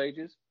 2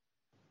 stages,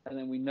 and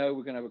then we know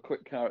we're going to have a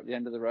quick car at the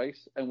end of the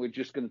race, and we're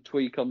just going to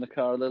tweak on the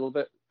car a little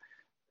bit,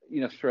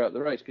 throughout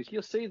the race. Because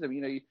you'll see them,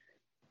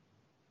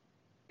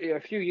 a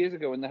few years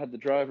ago when they had the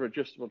driver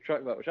adjustable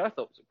track bar, which I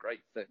thought was a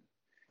great thing.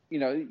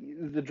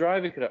 The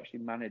driver could actually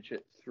manage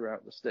it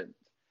throughout the stint.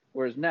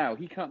 Whereas now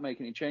he can't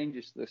make any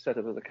changes to the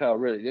setup of the car,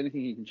 really. The only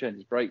thing he can change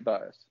is brake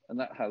bias, and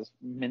that has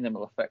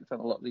minimal effect on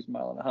a lot of these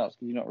mile and a halves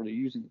because you're not really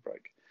using the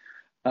brake.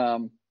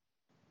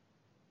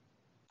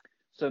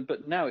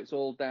 But now it's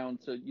all down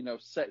to,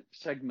 set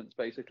segments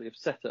basically of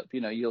setup.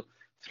 You'll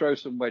throw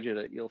some wedge at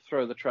it, you'll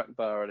throw the track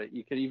bar at it,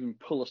 you can even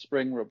pull a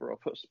spring rubber or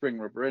put spring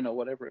rubber in or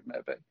whatever it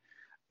may be.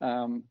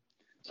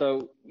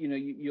 So,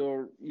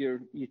 your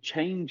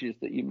changes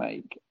that you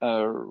make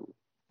are,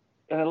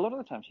 and a lot of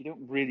the times you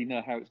don't really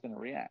know how it's going to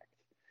react.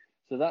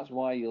 So that's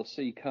why you'll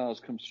see cars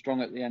come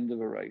strong at the end of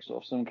a race,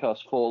 or some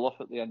cars fall off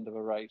at the end of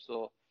a race,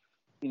 or,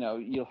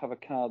 you'll have a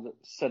car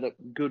that's set up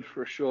good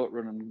for a short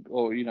run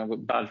or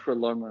but bad for a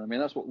long run. I mean,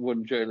 that's what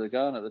won Joey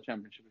Logano the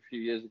championship a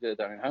few years ago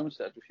down in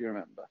Homestead, if you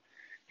remember.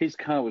 His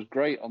car was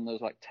great on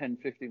those 10,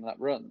 15 lap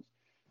runs,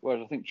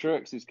 whereas I think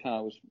Truex's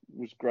car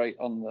was great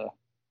on the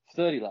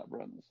 30 lap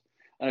runs.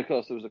 And of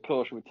course, there was a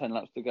caution with 10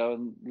 laps to go,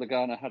 and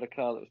Logano had a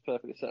car that was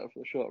perfectly set up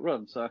for a short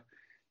run. So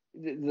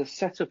the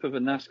setup of a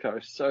NASCAR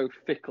is so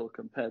fickle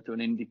compared to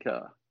an Indy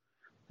car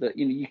that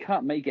you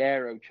can't make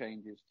aero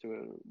changes to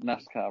a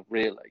NASCAR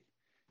really.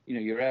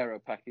 Your aero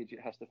package,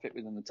 it has to fit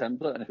within the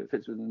template, and if it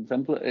fits within the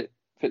template, it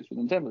fits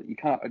within the template. You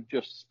can't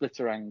adjust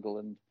splitter angle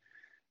and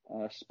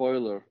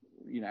spoiler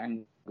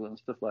angle and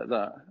stuff like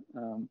that.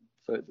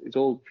 So it's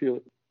all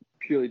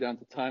purely down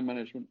to time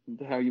management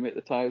and how you make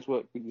the tires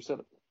work with your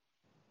setup.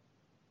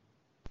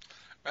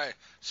 Right.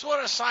 So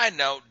on a side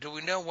note, do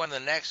we know when the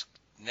next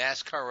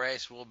NASCAR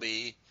race will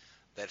be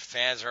that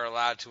fans are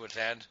allowed to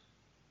attend?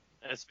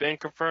 It's been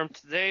confirmed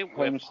today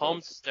with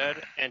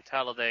Homestead and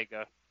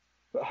Talladega.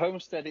 But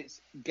Homestead, it's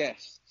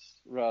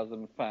guests rather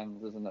than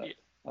fans, isn't it?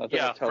 I don't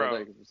know if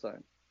Talladega's the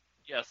same.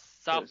 Yes,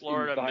 South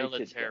Florida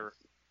military.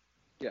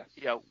 Yes.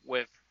 Yeah,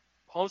 with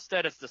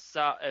Homestead as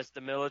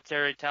the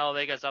military,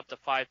 Talladega is up to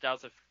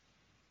 5,000.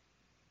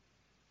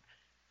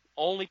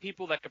 Only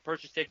people that can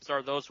purchase tickets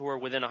are those who are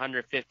within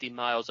 150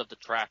 miles of the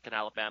track in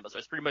Alabama. So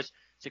it's pretty much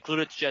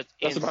secluded to just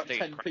that's in-state.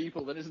 That's about 10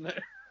 people then, isn't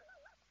it?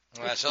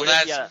 So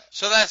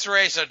that's the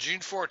race on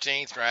June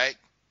 14th, right?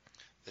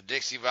 The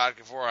Dixie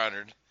Vodka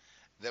 400.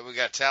 Then we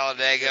got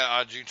Talladega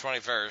on June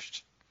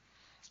 21st.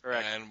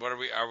 Correct. And what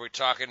are we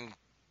talking?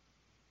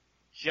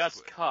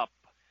 Just Cup.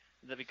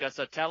 Because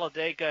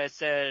Talladega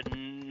said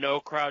no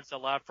crowds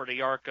allowed for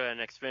the ARCA and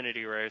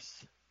Xfinity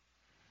race.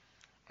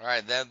 All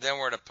right, then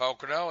we're to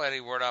Pocono. Any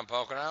word on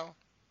Pocono?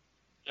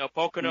 No,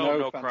 Pocono,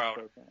 no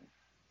crowd.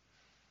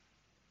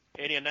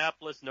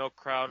 Indianapolis, no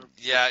crowd.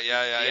 Yeah.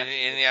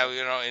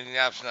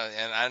 Indianapolis,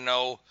 and I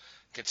know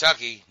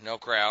Kentucky, no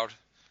crowd,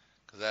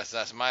 because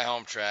that's my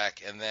home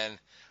track. And then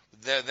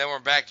we're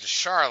back to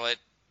Charlotte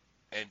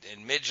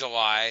in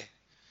mid-July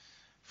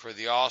for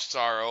the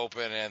All-Star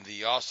Open and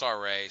the All-Star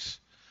race.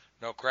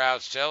 No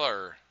crowd still,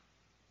 or?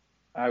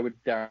 I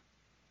would doubt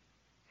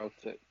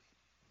it.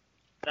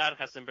 That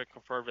hasn't been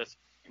confirmed as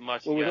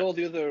much Well, yet. with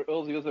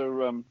all the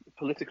other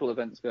political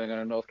events going on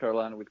in North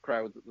Carolina with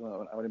crowds at the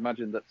moment, I would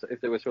imagine that if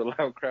they were to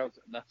allow crowds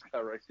at a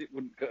NASCAR race, it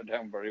wouldn't go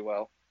down very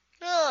well.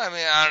 No, I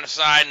mean, on a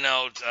side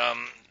note,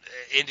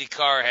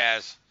 IndyCar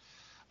has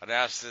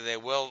announced that they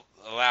will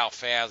allow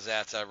fans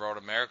at Road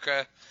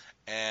America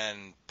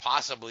and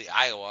possibly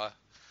Iowa.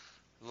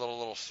 A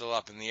little still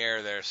up in the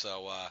air there.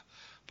 So,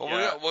 but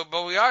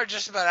we are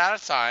just about out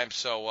of time.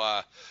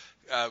 So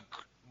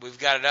we've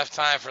got enough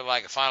time for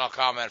like a final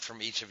comment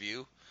from each of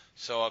you.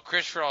 So,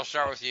 Christopher, I'll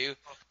start with you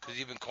because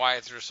you've been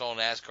quiet through this whole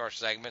NASCAR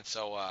segment.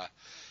 So,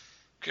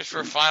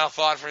 Christopher, final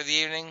thought for the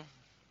evening?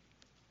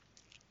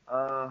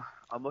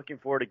 I'm looking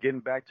forward to getting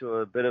back to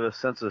a bit of a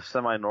sense of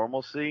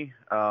semi-normalcy.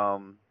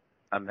 I'm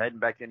heading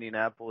back to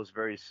Indianapolis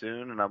very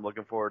soon, and I'm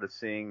looking forward to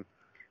seeing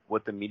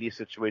what the media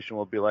situation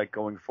will be like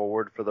going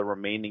forward for the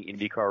remaining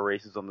IndyCar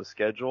races on the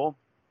schedule.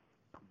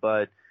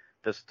 But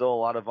there's still a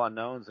lot of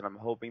unknowns, and I'm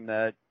hoping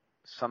that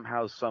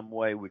somehow, some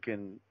way, we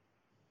can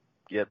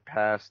get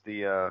past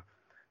the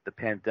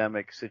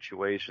pandemic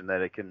situation,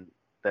 that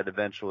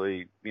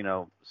eventually,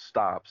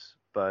 stops.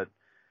 But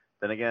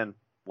then again,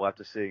 we'll have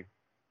to see.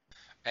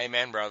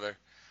 Amen, brother.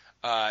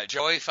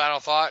 Joey, final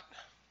thought?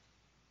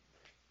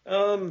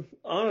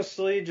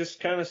 Honestly, just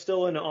kind of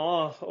still in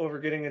awe over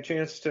getting a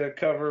chance to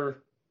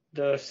cover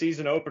the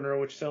season opener,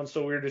 which sounds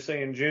so weird to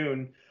say in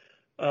June,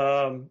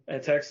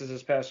 at Texas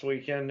this past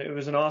weekend. It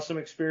was an awesome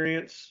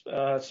experience.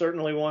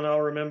 Certainly one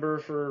I'll remember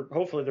for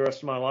hopefully the rest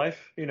of my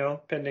life,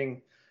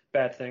 pending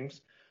bad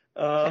things.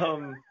 But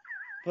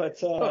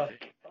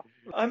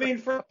I mean,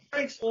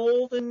 Frank's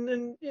old,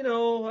 and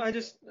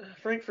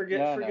Frank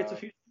forgets a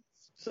few things.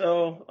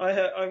 So I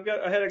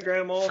had a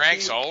grandma.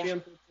 Frank's old.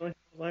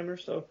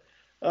 Alzheimer's, so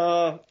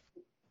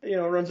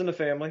runs in the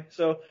family.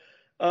 So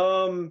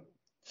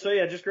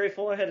yeah, just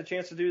grateful I had a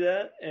chance to do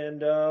that,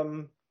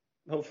 and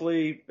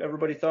hopefully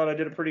everybody thought I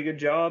did a pretty good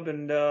job,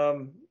 and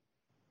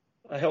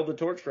I held the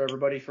torch for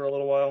everybody for a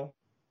little while.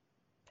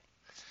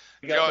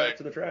 We got back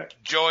to the track.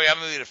 Joey, I'm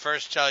going to be the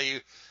first to tell you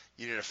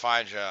did a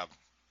fine job.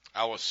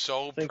 I was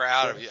so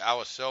proud of you. I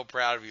was so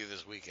proud of you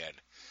this weekend.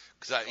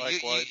 Because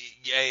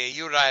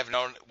you and I have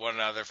known one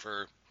another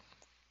for,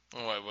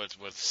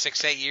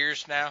 6-8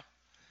 years now?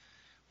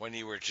 When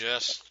you were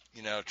just,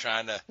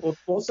 trying to... Well,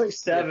 we'll say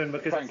 7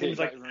 because Frank, it seems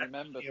like...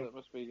 remember, so it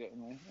must be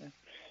getting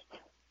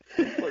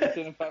there.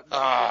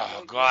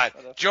 Oh, God.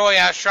 Joey,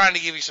 I was trying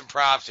to give you some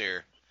props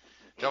here.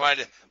 Don't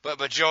mind it.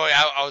 But Joey,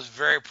 I was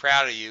very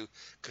proud of you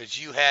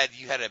because you had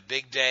a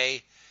big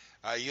day.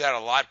 You had a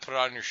lot put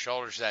on your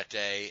shoulders that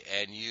day,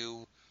 and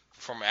you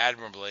performed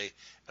admirably,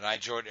 and I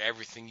enjoyed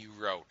everything you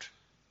wrote.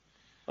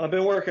 I've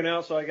been working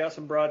out, so I got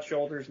some broad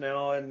shoulders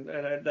now, and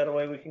that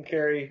way we can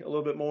carry a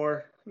little bit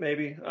more,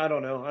 maybe. I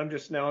don't know. I'm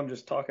just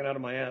talking out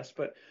of my ass,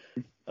 but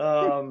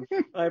I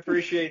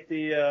appreciate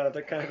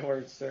the kind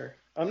words, sir.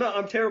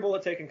 I'm terrible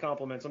at taking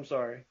compliments. I'm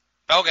sorry.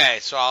 Okay,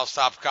 so I'll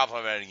stop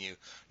complimenting you.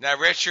 Now,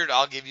 Richard,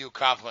 I'll give you a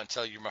compliment and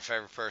tell you you're my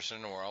favorite person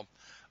in the world.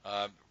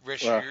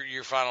 Richard,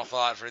 your final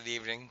thought for the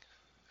evening?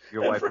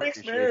 Your wife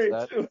Frank's married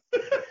that. too.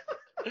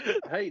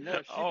 Hey, no,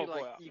 she'd be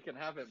like, you can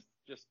have him.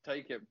 Just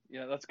take him.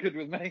 That's good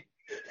with me.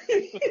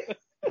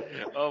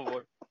 Oh,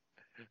 boy.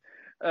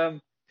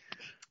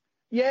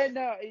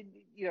 It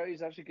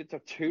was actually good to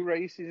have 2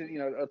 races,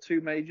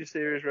 2 major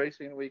series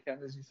racing in a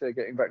weekend, as you say,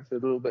 getting back to a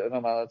little bit of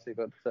normality.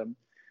 But,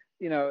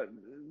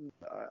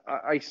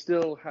 I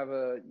still have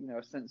a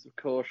sense of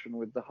caution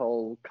with the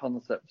whole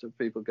concept of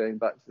people going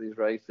back to these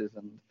races.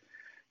 And,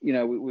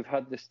 we've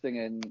had this thing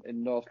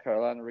in North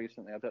Carolina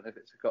recently. I don't know if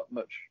it's got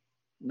much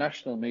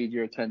national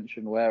media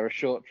attention, where a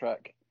short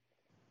track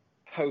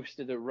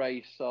hosted a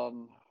race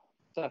on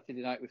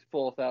Saturday night with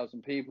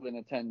 4,000 people in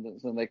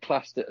attendance, and they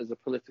classed it as a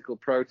political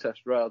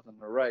protest rather than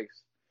a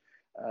race.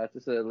 To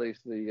say the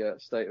least, the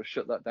state have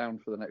shut that down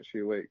for the next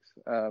few weeks.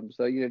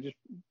 So just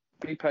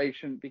be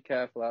patient, be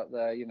careful out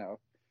there.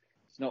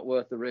 It's not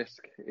worth the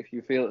risk. If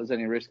you feel there's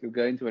any risk of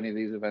going to any of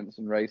these events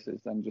and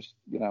races, then just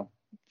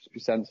be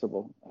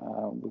sensible.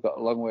 We've got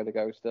a long way to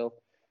go still.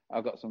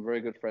 I've got some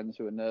very good friends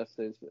who are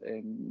nurses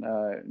in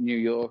New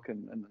York,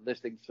 and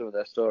listening to some of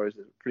their stories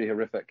is pretty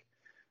horrific.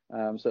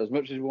 So as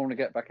much as we want to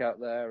get back out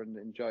there and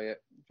enjoy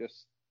it,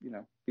 just,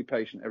 be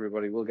patient,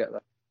 everybody. We'll get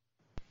there.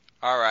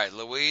 All right.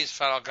 Louise,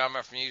 final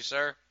comment from you,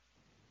 sir?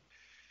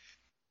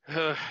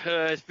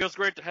 It feels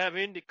great to have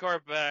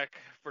IndyCar back,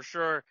 for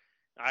sure.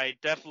 I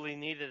definitely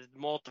needed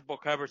multiple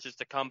coverages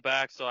to come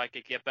back so I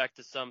could get back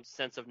to some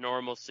sense of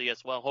normalcy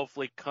as well.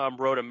 Hopefully, come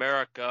Road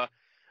America,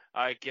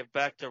 I get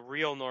back to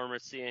real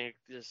normalcy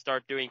and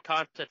start doing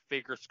content,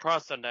 fingers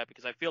crossed on that,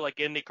 because I feel like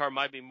IndyCar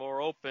might be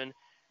more open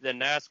than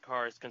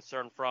NASCAR is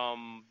concerned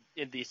from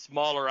in the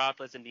smaller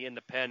outlets and the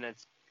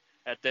independents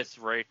at this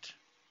rate.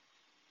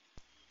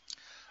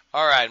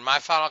 All right, my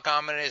final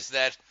comment is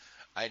that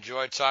I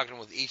enjoyed talking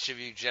with each of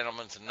you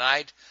gentlemen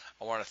tonight.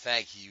 I want to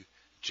thank you,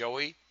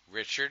 Joey,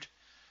 Richard,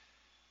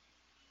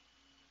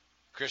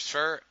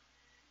 Christopher,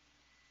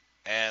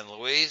 and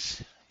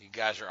Louise. You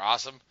guys are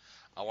awesome.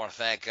 I want to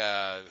thank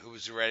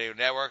Who's the Radio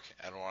Network.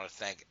 I want to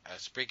thank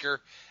Spreaker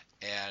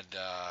and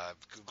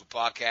Google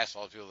Podcasts,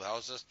 all the people that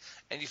host us,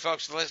 and you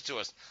folks that listen to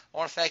us. I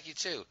want to thank you,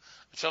 too.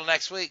 Until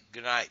next week,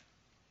 good night.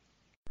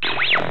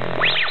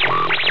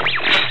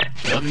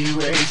 WHOOBAZOO,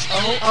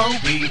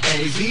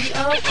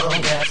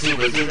 that's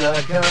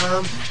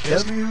whoobazoo.com.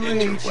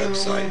 Enter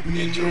website,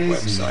 enter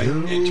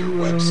website, enter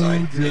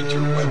website,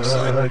 enter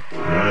website.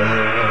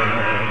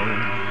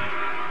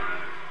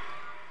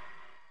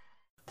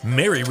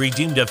 Mary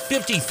redeemed a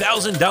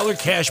 $50,000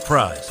 cash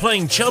prize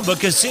playing Chumba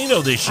Casino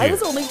this year. I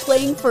was only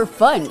playing for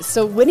fun,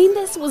 so winning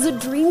this was a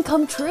dream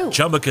come true.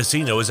 Chumba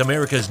Casino is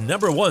America's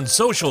 #1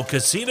 social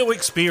casino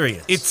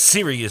experience. It's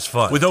serious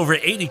fun. With over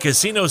 80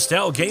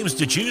 casino-style games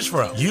to choose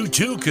from, you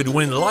too could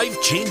win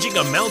life-changing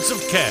amounts of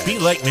cash. Be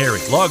like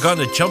Mary. Log on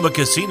to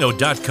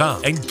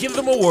ChumbaCasino.com and give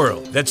them a whirl.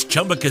 That's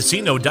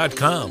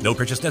ChumbaCasino.com. No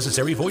purchase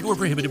necessary. Void or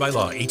prohibited by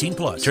law.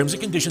 18+. Terms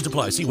and conditions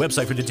apply. See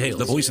website for details.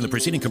 The voice in the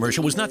preceding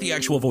commercial was not the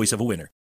actual voice of a winner.